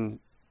in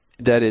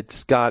that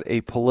it's got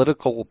a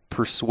political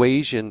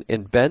persuasion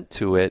and bent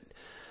to it,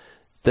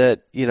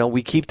 that,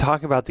 we keep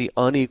talking about the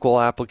unequal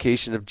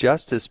application of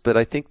justice, but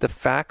I think the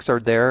facts are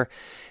there,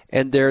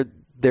 and they're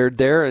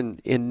there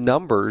in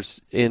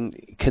numbers, in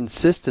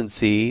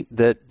consistency,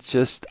 that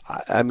just,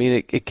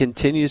 it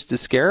continues to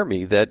scare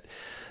me that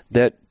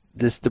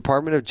this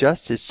Department of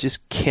Justice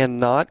just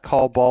cannot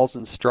call balls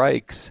and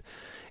strikes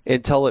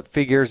until it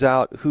figures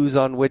out who's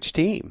on which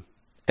team,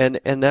 and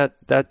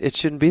that it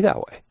shouldn't be that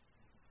way.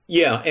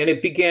 Yeah, and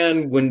it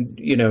began when,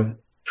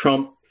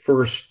 Trump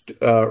first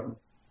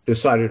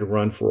decided to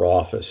run for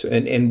office.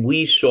 And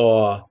we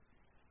saw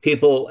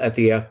people at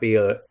the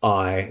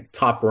FBI,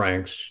 top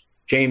ranks,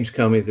 James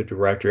Comey, the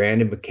director,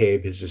 Andy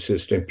McCabe, his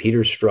assistant, Peter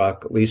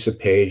Strzok, Lisa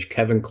Page,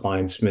 Kevin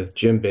Kleinsmith,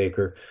 Jim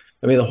Baker.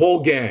 The whole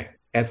gang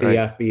at the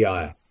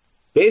FBI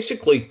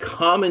basically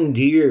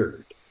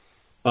commandeered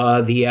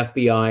the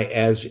FBI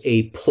as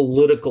a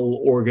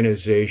political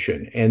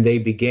organization. And they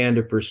began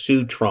to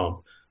pursue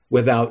Trump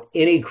without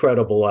any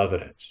credible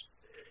evidence.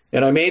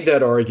 And I made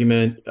that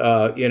argument,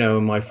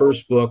 in my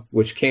first book,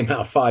 which came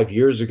out 5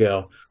 years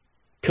ago,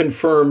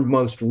 confirmed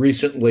most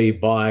recently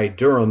by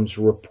Durham's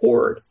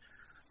report.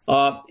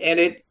 And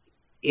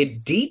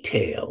it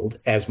detailed,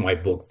 as my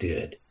book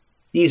did,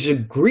 these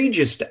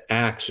egregious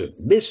acts of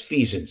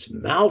misfeasance,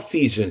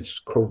 malfeasance,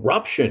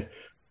 corruption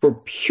for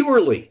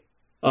purely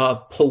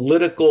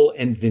political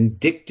and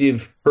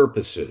vindictive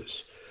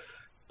purposes.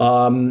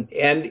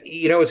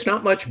 It's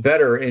not much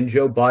better in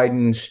Joe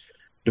Biden's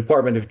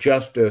Department of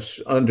Justice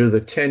under the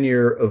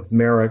tenure of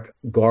Merrick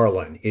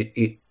Garland.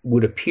 It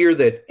would appear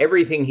that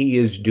everything he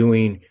is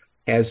doing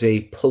has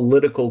a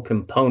political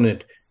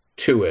component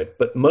to it.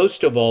 But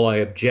most of all, I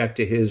object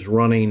to his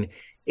running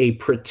a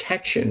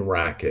protection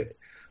racket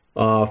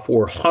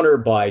for Hunter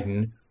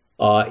Biden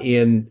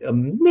in a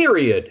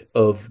myriad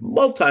of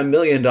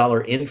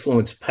multi-million-dollar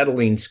influence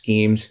peddling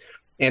schemes.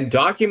 And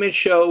documents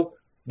show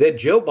that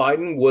Joe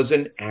Biden was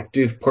an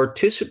active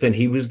participant.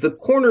 He was the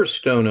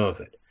cornerstone of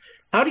it.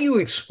 How do you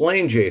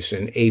explain,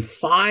 Jason, a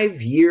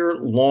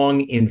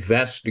 5-year-long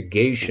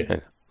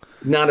investigation,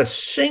 not a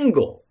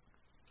single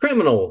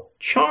criminal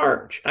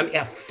charge? A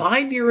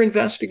 5-year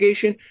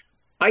investigation?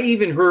 I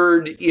even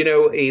heard,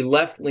 a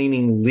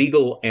left-leaning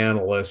legal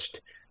analyst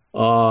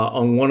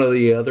on one of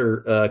the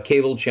other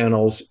cable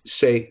channels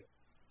say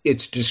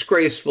it's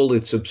disgraceful,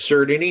 it's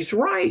absurd, and he's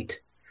right.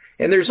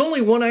 And there's only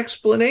one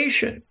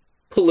explanation: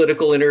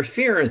 political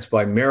interference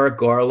by Merrick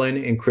Garland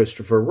and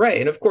Christopher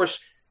Wray. And of course,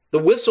 the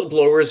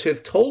whistleblowers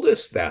have told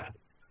us that.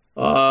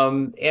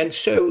 And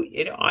so,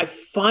 I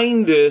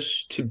find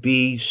this to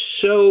be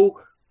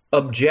so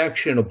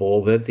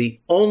objectionable that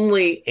the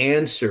only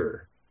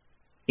answer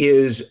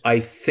is, I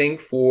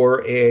think,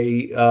 for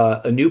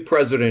a new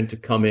president to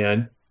come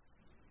in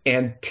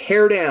and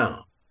tear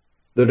down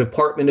the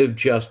Department of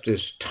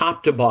Justice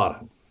top to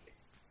bottom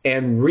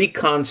and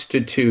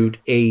reconstitute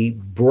a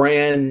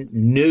brand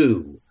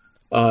new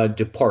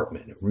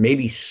department, or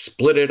maybe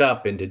split it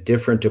up into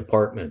different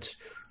departments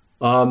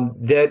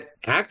that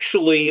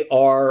actually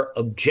are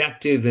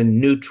objective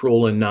and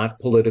neutral and not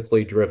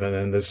politically driven.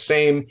 And the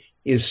same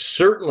is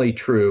certainly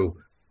true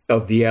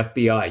of the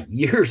FBI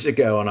years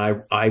ago. And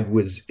I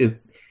was,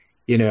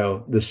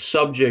 the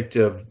subject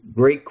of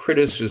great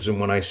criticism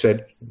when I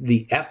said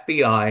the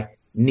FBI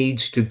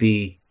needs to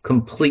be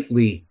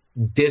completely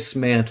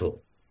dismantled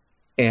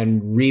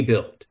and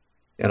rebuilt.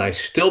 And I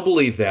still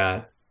believe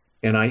that.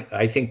 And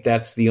I think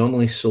that's the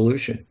only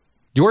solution.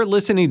 You're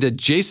listening to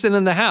Jason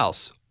in the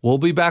House. We'll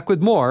be back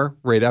with more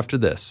right after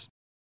this.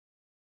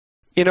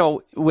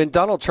 When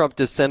Donald Trump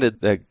descended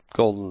the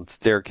golden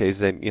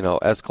staircase and,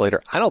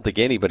 escalator, I don't think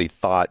anybody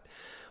thought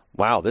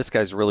wow, this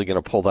guy's really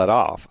going to pull that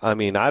off. I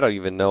mean, I don't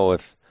even know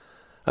if,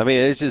 I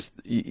mean, it's just,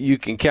 you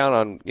can count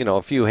on,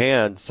 a few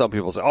hands. Some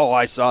people say, oh,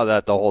 I saw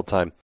that the whole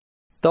time.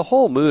 The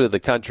whole mood of the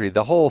country,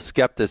 the whole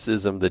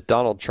skepticism that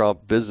Donald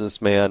Trump,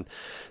 businessman,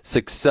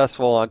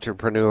 successful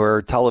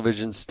entrepreneur,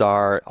 television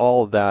star,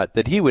 all of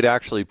that he would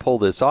actually pull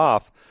this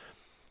off.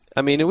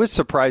 I mean, it was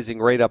surprising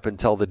right up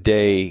until the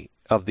day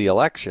of the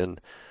election.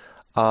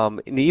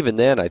 And even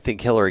then, I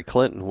think Hillary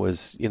Clinton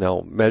was,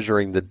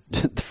 measuring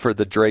for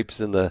the drapes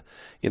in the,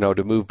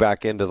 to move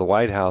back into the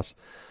White House.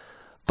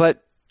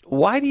 But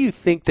why do you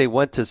think they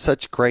went to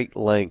such great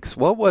lengths?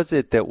 What was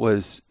it that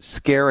was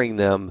scaring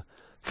them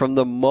from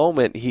the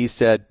moment he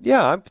said,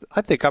 yeah,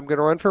 I think I'm going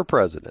to run for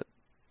president?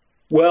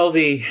 Well,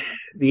 the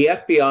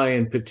FBI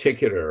in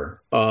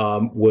particular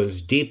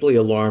was deeply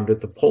alarmed at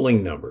the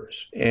polling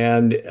numbers.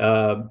 And,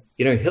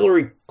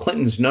 Hillary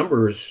Clinton's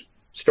numbers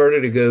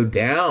started to go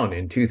down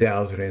in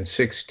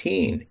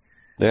 2016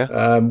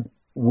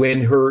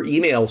 when her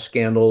email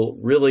scandal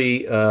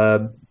really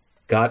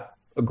got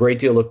a great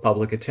deal of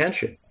public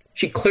attention.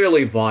 She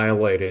clearly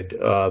violated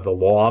the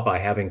law by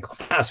having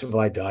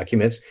classified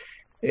documents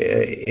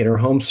in her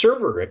home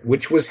server,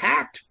 which was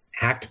hacked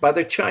by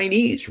the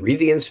Chinese. Read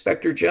the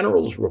Inspector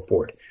General's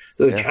report.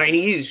 The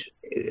Chinese,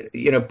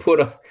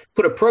 put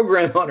a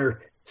program on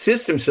her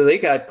system so they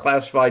got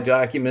classified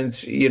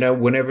documents,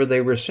 whenever they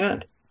were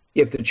sent.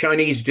 If the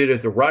Chinese did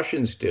it, the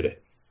Russians did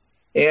it.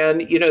 And,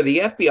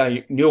 the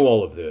FBI knew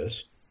all of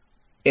this,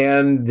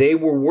 and they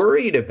were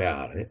worried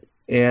about it.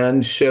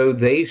 And so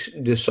they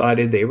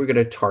decided they were going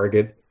to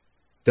target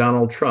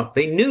Donald Trump.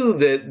 They knew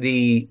that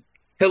the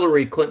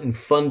Hillary Clinton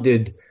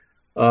funded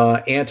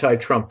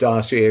anti-Trump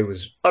dossier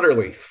was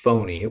utterly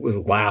phony. It was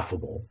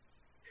laughable.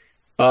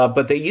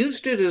 But they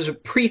used it as a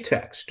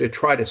pretext to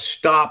try to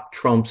stop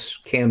Trump's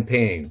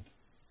campaign.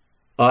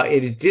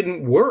 It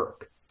didn't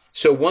work.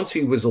 So once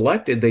he was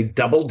elected, they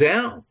doubled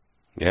down.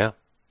 Yeah.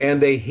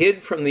 And they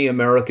hid from the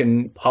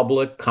American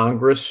public,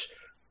 Congress.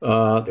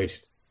 They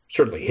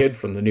certainly hid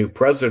from the new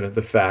president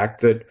the fact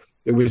that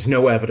there was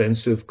no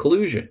evidence of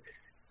collusion.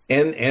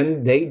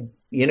 And they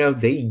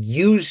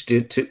used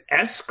it to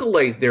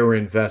escalate their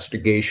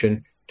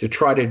investigation to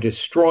try to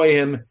destroy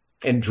him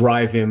and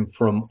drive him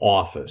from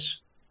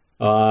office.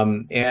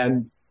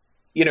 It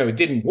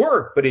didn't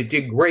work, but it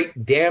did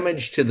great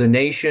damage to the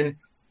nation.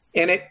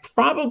 And it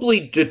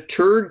probably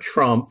deterred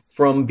Trump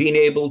from being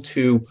able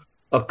to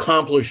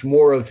accomplish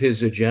more of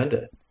his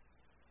agenda.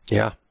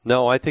 Yeah.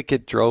 No, I think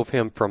it drove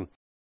him from,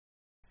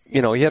 he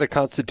had a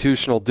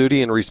constitutional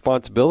duty and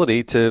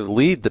responsibility to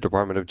lead the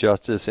Department of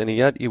Justice, and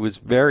yet he was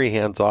very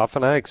hands-off,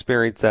 and I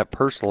experienced that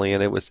personally,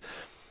 and it was,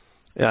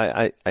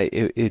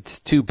 it's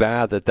too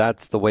bad that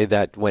that's the way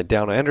that went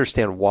down. I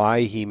understand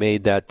why he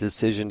made that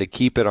decision to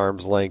keep it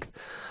arm's length,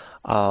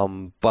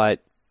 but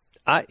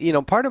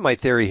part of my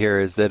theory here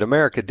is that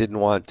America didn't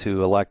want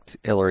to elect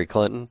Hillary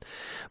Clinton,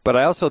 but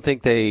I also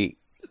think they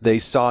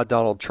saw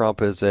Donald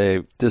Trump as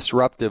a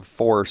disruptive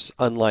force,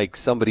 unlike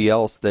somebody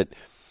else that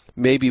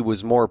maybe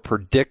was more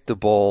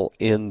predictable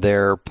in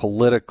their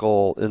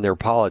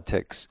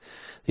politics.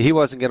 He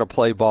wasn't going to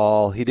play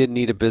ball. He didn't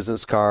need a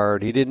business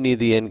card. He didn't need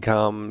the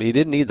income. He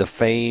didn't need the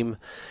fame.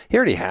 He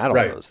already had all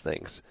those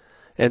things.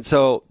 And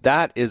so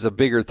that is a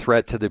bigger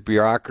threat to the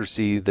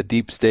bureaucracy, the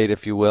deep state,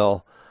 if you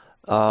will,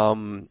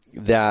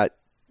 that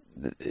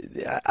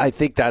I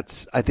think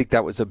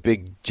that was a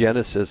big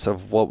genesis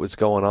of what was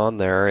going on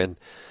there.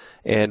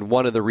 And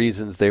one of the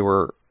reasons they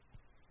were,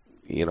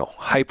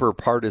 hyper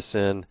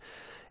partisan.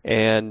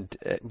 And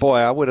boy,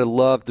 I would have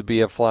loved to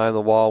be a fly on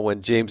the wall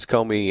when James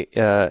Comey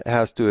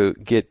has to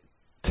get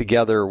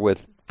together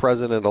with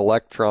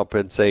President-elect Trump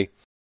and say,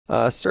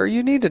 sir,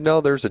 you need to know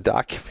there's a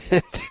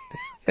document.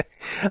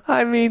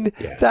 I mean,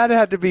 that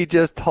had to be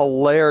just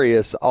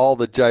hilarious, all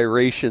the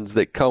gyrations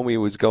that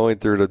Comey was going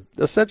through to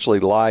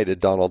essentially lie to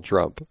Donald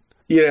Trump.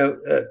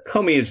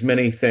 Comey is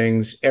many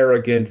things,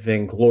 arrogant,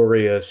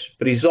 vainglorious,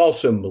 but he's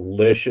also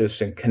malicious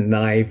and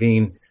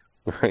conniving.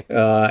 Right.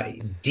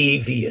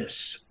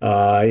 Devious.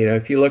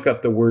 If you look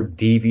up the word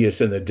devious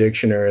in the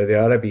dictionary,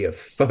 there ought to be a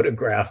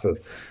photograph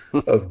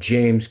of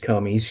James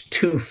Comey. He's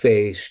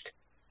two-faced.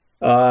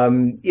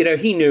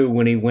 He knew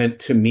when he went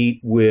to meet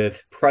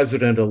with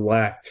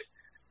President-elect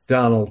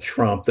Donald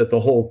Trump that the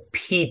whole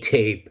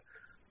P-tape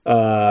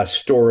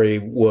story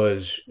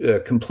was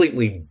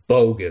completely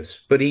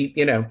bogus. But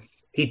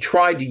he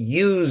tried to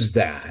use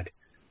that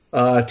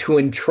to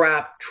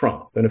entrap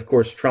Trump. And of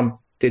course, Trump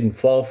didn't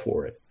fall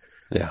for it.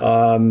 Yeah.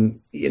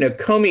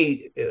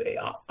 Comey,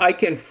 I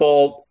can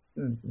fault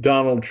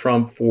Donald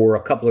Trump for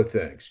a couple of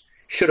things.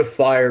 Should have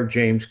fired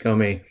James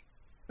Comey,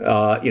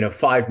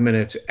 5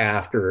 minutes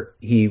after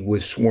he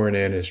was sworn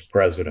in as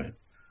president.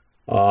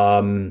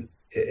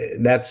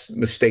 That's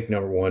mistake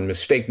number one.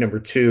 Mistake number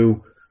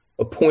two,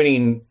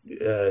 appointing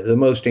the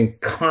most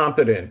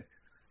incompetent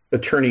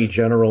attorney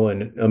general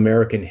in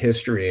American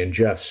history in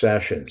Jeff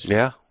Sessions.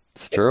 Yeah,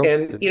 it's true.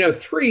 And,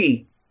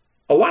 three,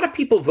 a lot of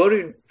people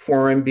voted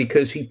for him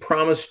because he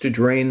promised to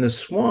drain the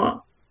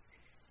swamp.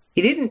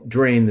 He didn't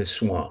drain the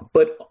swamp,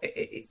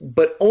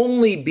 but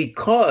only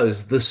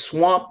because the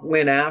swamp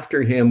went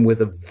after him with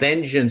a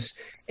vengeance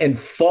and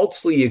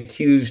falsely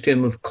accused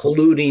him of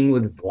colluding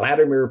with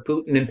Vladimir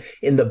Putin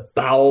in the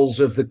bowels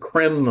of the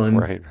Kremlin.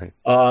 Right.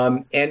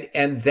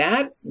 And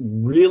that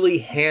really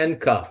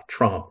handcuffed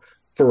Trump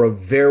for a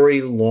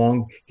very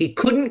long. He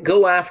couldn't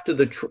go after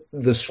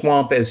the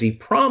swamp as he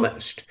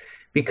promised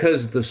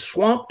because the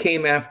swamp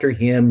came after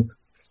him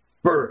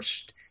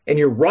first. And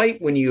you're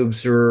right when you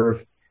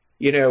observe,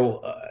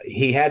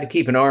 he had to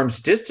keep an arm's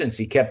distance.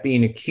 He kept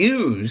being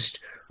accused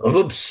of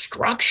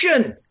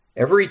obstruction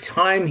every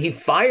time he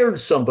fired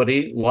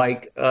somebody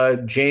like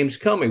James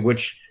Comey,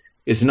 which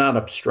is not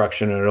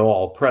obstruction at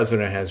all. The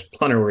president has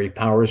plenary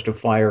powers to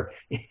fire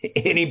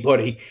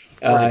anybody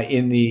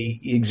in the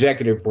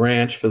executive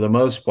branch for the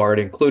most part,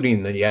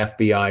 including the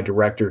FBI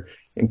director.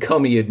 And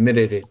Comey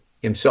admitted it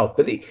himself.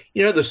 But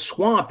the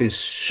swamp is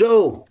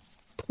so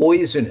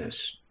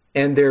poisonous,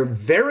 and they're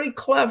very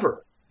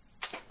clever.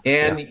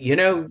 And,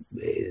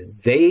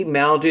 they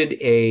mounted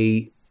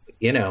a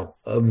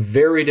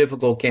very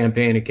difficult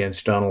campaign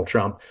against Donald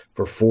Trump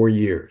for 4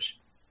 years.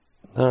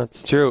 No,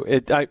 it's true.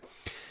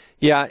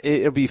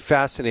 It'll be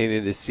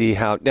fascinating to see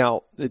how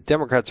now the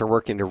Democrats are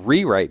working to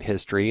rewrite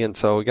history. And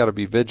so we got to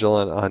be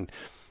vigilant on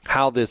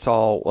how this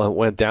all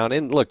went down.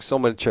 And look, so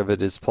much of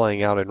it is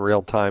playing out in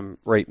real time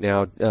right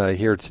now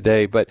here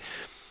today. But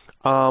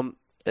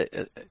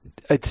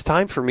it's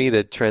time for me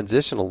to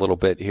transition a little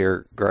bit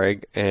here,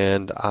 Gregg.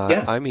 And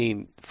I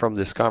mean, from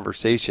this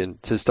conversation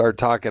to start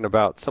talking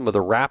about some of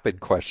the rapid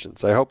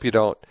questions. I hope you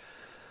don't.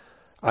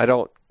 I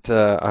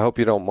hope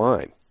you don't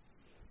mind.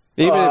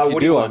 Even if you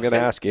do, I'm going to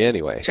ask you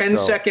anyway.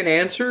 10-second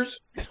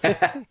answers.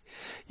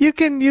 You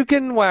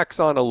can wax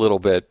on a little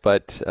bit,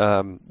 but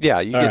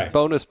you get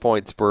bonus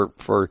points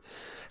for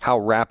how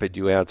rapid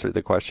you answer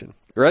the question.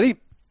 Ready?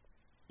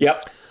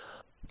 Yep.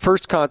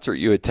 First concert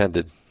you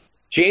attended.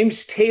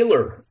 James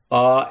Taylor,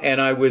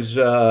 and I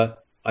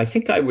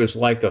think I was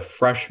like a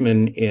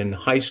freshman in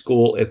high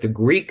school at the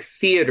Greek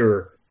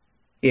Theater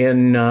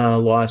in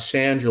Los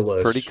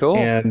Angeles. Pretty cool.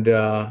 And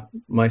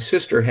my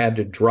sister had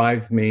to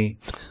drive me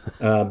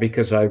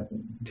because I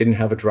didn't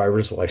have a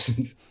driver's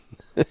license.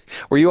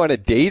 Were you on a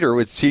date, or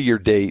was she your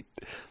date?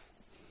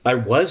 I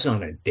was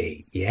on a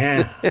date,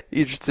 yeah.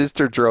 Your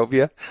sister drove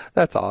you?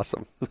 That's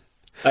awesome.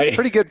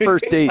 Pretty good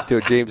first date to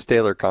a James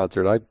Taylor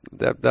concert.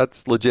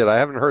 That's legit. I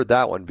haven't heard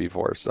that one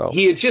before. So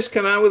he had just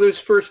come out with his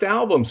first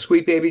album,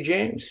 Sweet Baby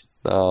James.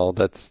 Oh,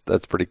 that's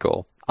pretty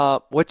cool.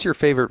 What's your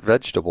favorite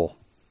vegetable?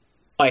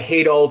 I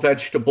hate all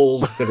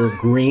vegetables that are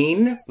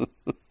green.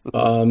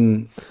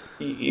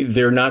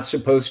 They're not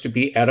supposed to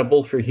be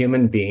edible for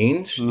human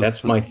beings.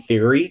 That's my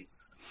theory.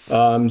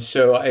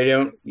 So I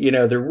don't,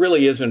 there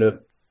really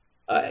isn't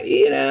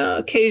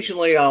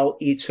occasionally I'll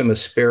eat some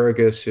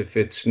asparagus if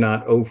it's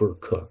not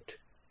overcooked.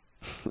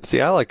 See,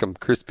 I like them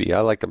crispy.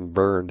 I like them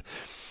burned.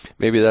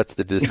 Maybe that's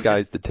to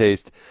disguise the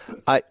taste.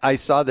 I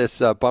saw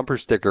this bumper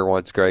sticker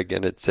once, Gregg,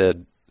 and it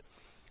said,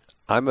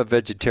 "I'm a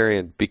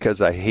vegetarian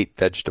because I hate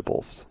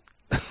vegetables."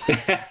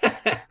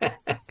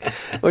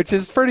 Which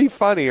is pretty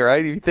funny,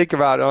 right? If you think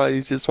about it,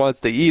 he just wants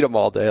to eat them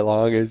all day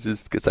long. It's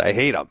just because I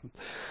hate them.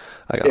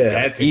 I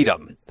gotta eat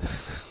them.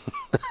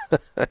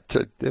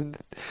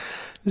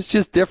 It's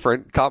just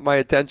different. Caught my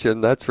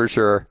attention, that's for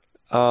sure.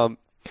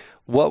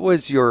 What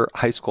was your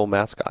high school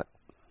mascot?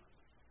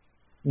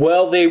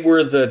 Well, they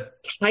were the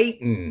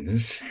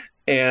Titans.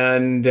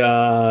 And,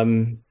 I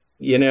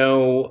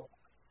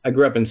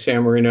grew up in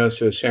San Marino,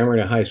 so San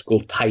Marino High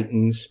School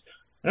Titans.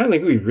 I don't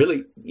think we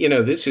really,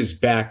 this is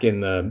back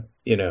in the,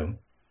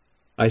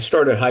 I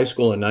started high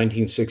school in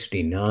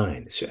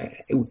 1969. So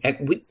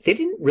they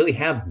didn't really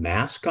have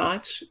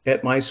mascots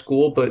at my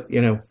school, but,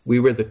 we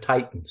were the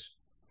Titans.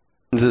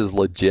 This is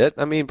legit.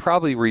 I mean,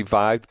 probably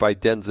revived by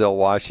Denzel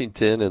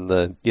Washington and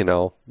the.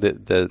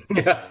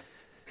 Yeah.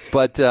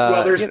 But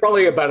well, there's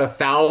probably about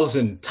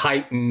 1,000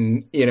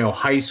 Titan,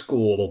 high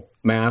school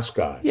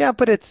mascots. Yeah,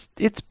 but it's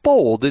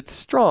bold, it's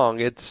strong,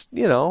 it's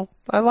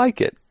I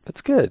like it.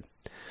 It's good.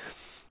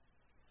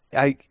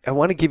 I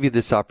want to give you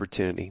this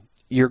opportunity.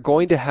 You're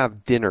going to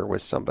have dinner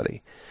with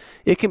somebody.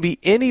 It can be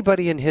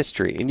anybody in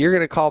history, and you're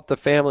going to call up the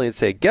family and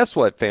say, "Guess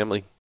what,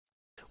 family?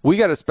 We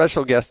got a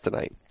special guest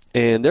tonight,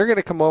 and they're going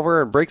to come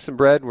over and break some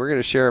bread. We're going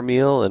to share a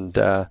meal, and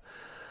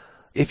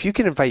if you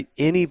can invite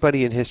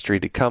anybody in history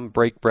to come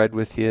break bread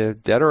with you,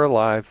 dead or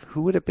alive,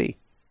 who would it be?"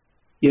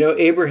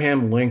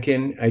 Abraham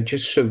Lincoln, I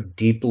just so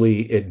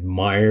deeply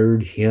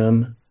admired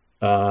him,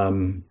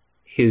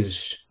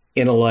 his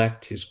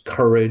intellect, his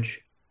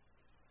courage,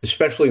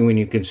 especially when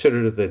you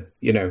consider that,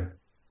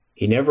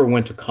 he never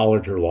went to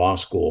college or law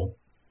school,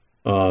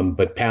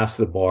 but passed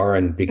the bar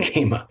and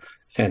became a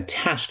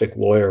fantastic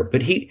lawyer.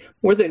 But he,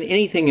 more than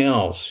anything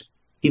else,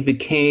 he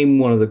became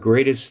one of the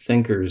greatest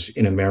thinkers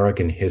in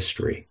American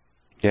history.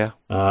 Yeah.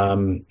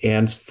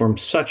 And from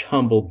such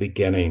humble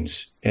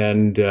beginnings.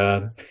 And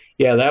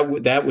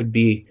that would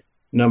be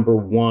number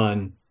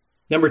one.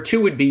 Number two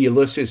would be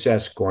Ulysses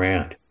S.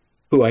 Grant,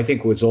 who I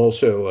think was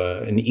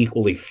also an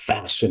equally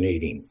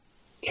fascinating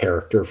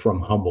character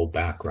from humble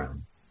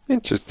background.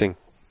 Interesting.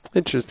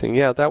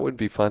 Yeah, that would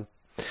be fun.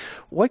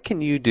 What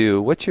can you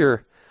do? What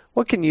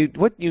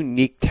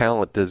unique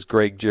talent does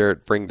Gregg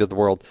Jarrett bring to the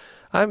world?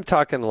 I'm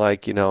talking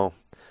like,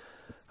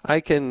 I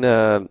can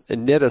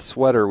knit a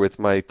sweater with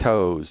my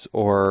toes,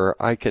 or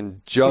I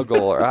can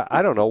juggle, or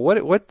I don't know.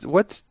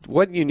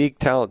 What unique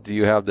talent do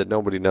you have that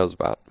nobody knows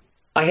about?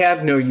 I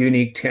have no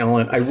unique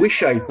talent. I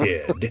wish I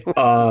did.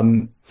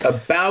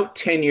 About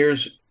 10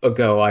 years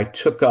ago, I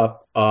took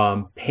up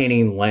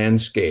painting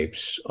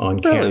landscapes on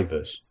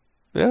canvas.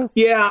 Yeah.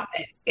 Yeah.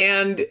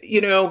 And,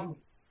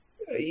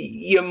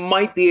 you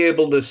might be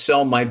able to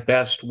sell my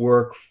best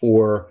work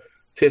for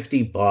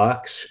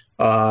 $50.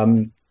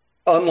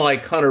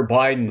 Unlike Hunter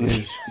Biden,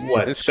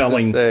 who's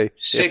selling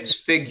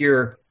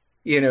six-figure,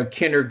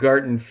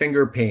 kindergarten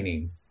finger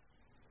painting.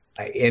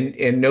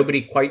 And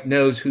nobody quite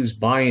knows who's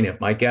buying it.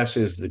 My guess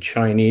is the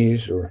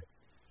Chinese or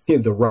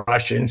the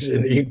Russians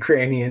and the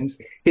Ukrainians,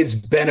 his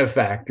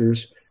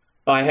benefactors.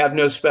 I have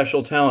no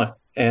special talent,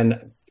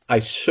 and I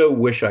so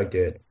wish I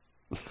did.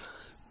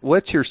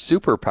 What's your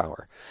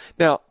superpower?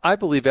 Now, I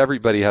believe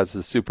everybody has a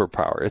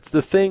superpower. It's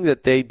the thing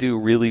that they do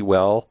really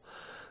well,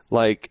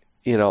 yeah,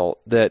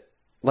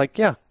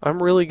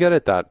 I'm really good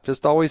at that.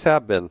 Just always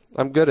have been.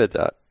 I'm good at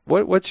that.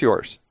 What's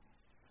yours?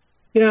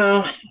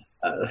 I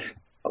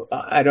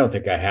don't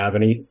think I have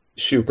any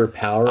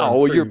superpower.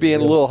 Oh, well, you're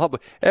being a little humble.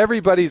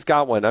 Everybody's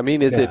got one. I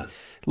mean,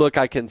 look,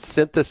 I can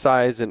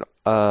synthesize an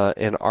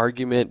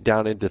argument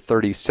down into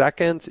 30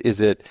 seconds?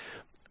 Is it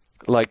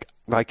like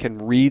I can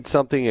read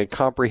something and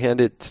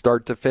comprehend it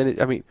start to finish?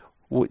 I mean,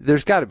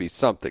 there's got to be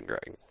something,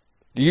 Gregg.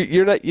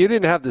 You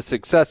didn't have the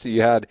success that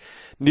you had.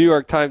 New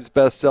York Times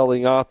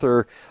best-selling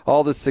author,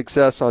 all the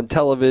success on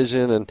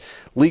television and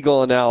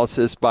legal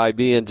analysis by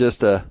being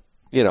just a,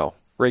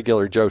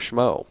 regular Joe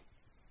Schmo.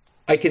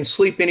 I can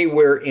sleep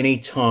anywhere,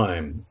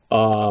 anytime.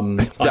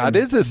 That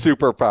is a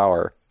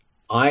superpower.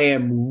 I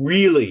am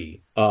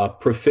really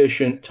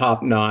proficient,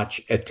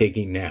 top-notch at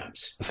taking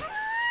naps.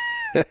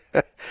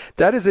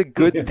 That is a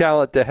good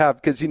talent to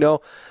have because,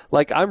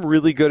 I'm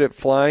really good at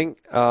flying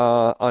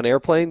on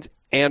airplanes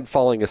and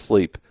falling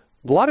asleep.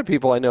 A lot of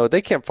people I know,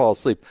 they can't fall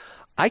asleep.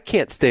 I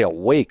can't stay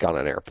awake on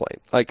an airplane.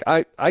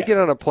 I get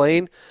on a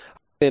plane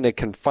in a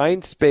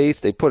confined space.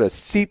 They put a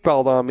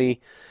seatbelt on me,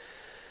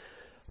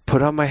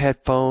 put on my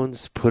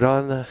headphones, put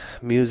on the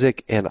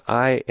music, and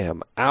I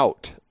am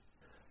out.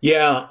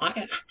 Yeah,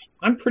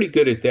 I'm pretty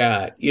good at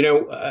that.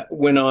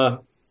 When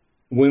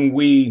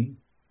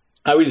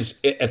I was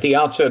at the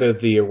outset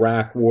of the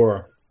Iraq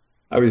War,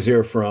 I was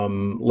there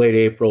from late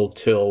April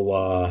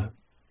till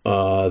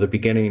the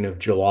beginning of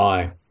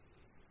July,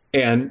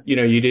 and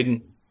you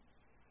didn't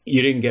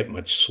get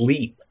much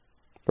sleep,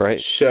 right?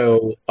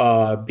 So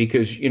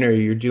because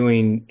you're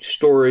doing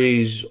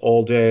stories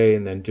all day,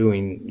 and then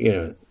doing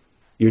you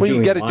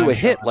got to do a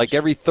hit like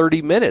every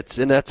 30 minutes,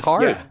 and that's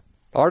hard. Yeah.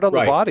 Hard on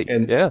the body.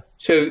 And yeah.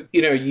 So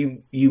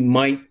you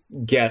might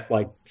get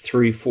like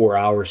 3-4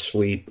 hours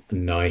sleep a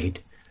night.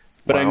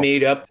 But wow. I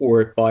made up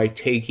for it by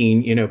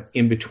taking,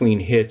 in between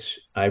hits,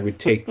 I would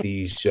take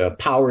these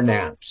power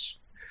naps.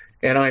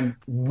 And I'm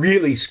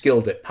really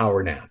skilled at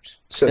power naps.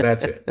 So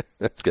that's it.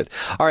 That's good.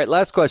 All right,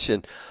 last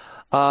question.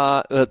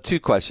 2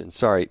 questions,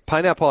 sorry.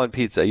 Pineapple on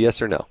pizza,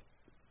 yes or no?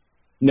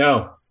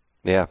 No.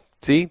 Yeah.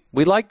 See,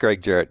 we like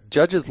Gregg Jarrett.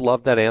 Judges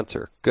love that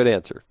answer. Good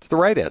answer. It's the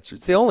right answer.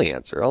 It's the only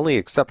answer, only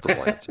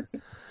acceptable answer.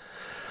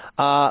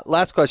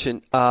 Last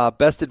question.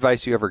 Best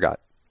advice you ever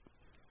got?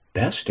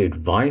 Best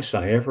advice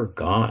I ever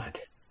got.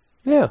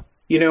 Yeah.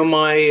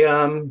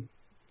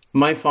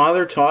 My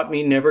father taught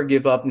me never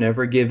give up,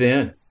 never give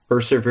in.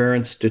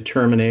 Perseverance,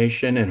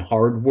 determination, and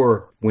hard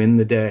work win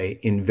the day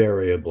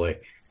invariably.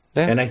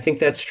 Yeah. And I think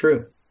that's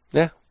true.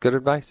 Yeah. Good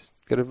advice.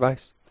 Good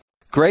advice.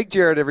 Gregg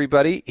Jarrett,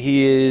 everybody.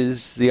 He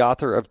is the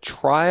author of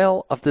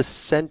Trial of the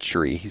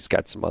Century. He's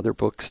got some other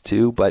books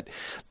too, but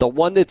the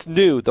one that's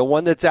new, the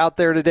one that's out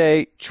there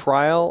today,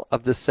 Trial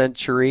of the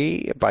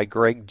Century by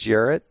Gregg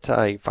Jarrett.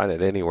 You find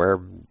it anywhere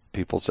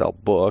people sell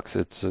books.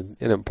 It's an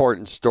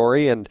important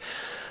story, and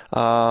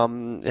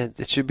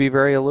it should be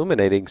very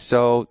illuminating.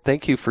 So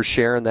thank you for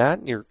sharing that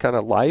and your kind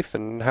of life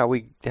and how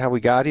we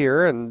got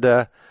here,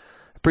 and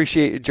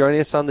appreciate you joining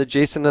us on the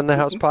Jason in the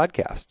House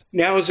podcast.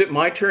 Now, is it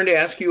my turn to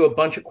ask you a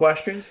bunch of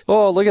questions?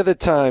 Oh, look at the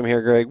time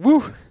here, Gregg.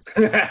 Woo!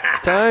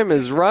 Time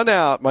has run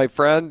out, my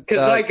friend.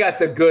 Because I got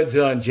the goods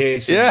on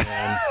Jason.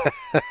 Yeah.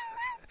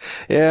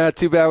 Yeah,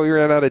 too bad we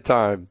ran out of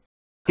time.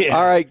 Yeah.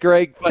 All right,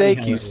 Gregg,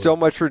 thank you so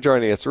much for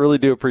joining us. Really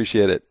do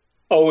appreciate it.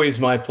 Always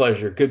my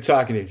pleasure. Good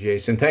talking to you,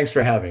 Jason. Thanks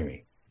for having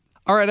me.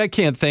 All right, I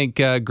can't thank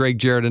Gregg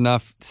Jarrett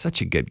enough. Such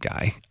a good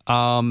guy,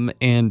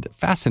 and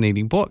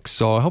fascinating book.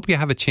 So I hope you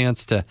have a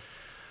chance to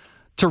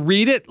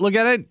read it, look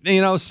at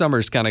it.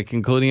 Summer's kind of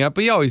concluding up,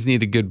 but you always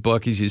need a good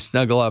book as you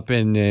snuggle up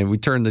in, we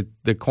turn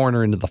the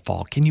corner into the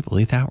fall. Can you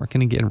believe that? We're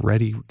going to get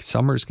ready.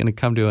 Summer's going to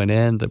come to an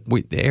end.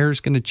 The air's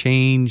going to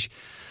change.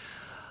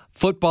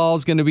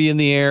 Football's going to be in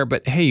the air,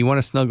 but hey, you want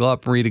to snuggle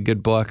up and read a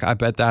good book? I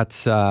bet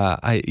that's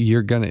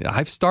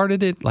I've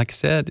started it. Like I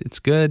said, it's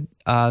good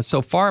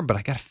so far, but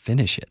I got to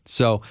finish it.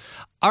 So,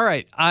 all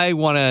right, I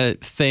want to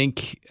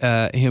thank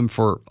him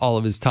for all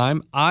of his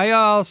time. I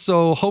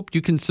also hope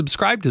you can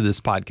subscribe to this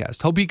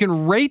podcast. Hope you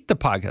can rate the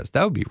podcast.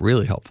 That would be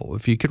really helpful.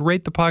 If you could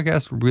rate the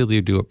podcast,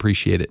 really do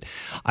appreciate it.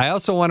 I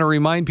also want to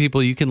remind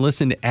people you can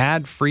listen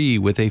ad-free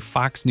with a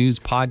Fox News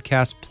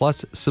Podcast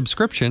Plus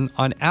subscription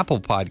on Apple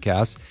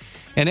Podcasts.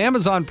 And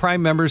Amazon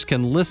Prime members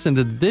can listen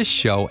to this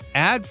show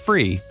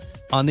ad-free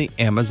on the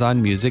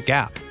Amazon Music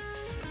app.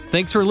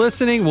 Thanks for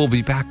listening. We'll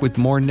be back with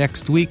more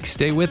next week.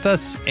 Stay with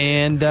us,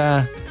 and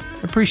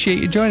appreciate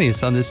you joining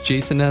us on this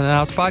Jason in the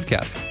House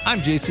podcast.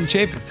 I'm Jason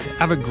Chaffetz.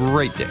 Have a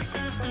great day.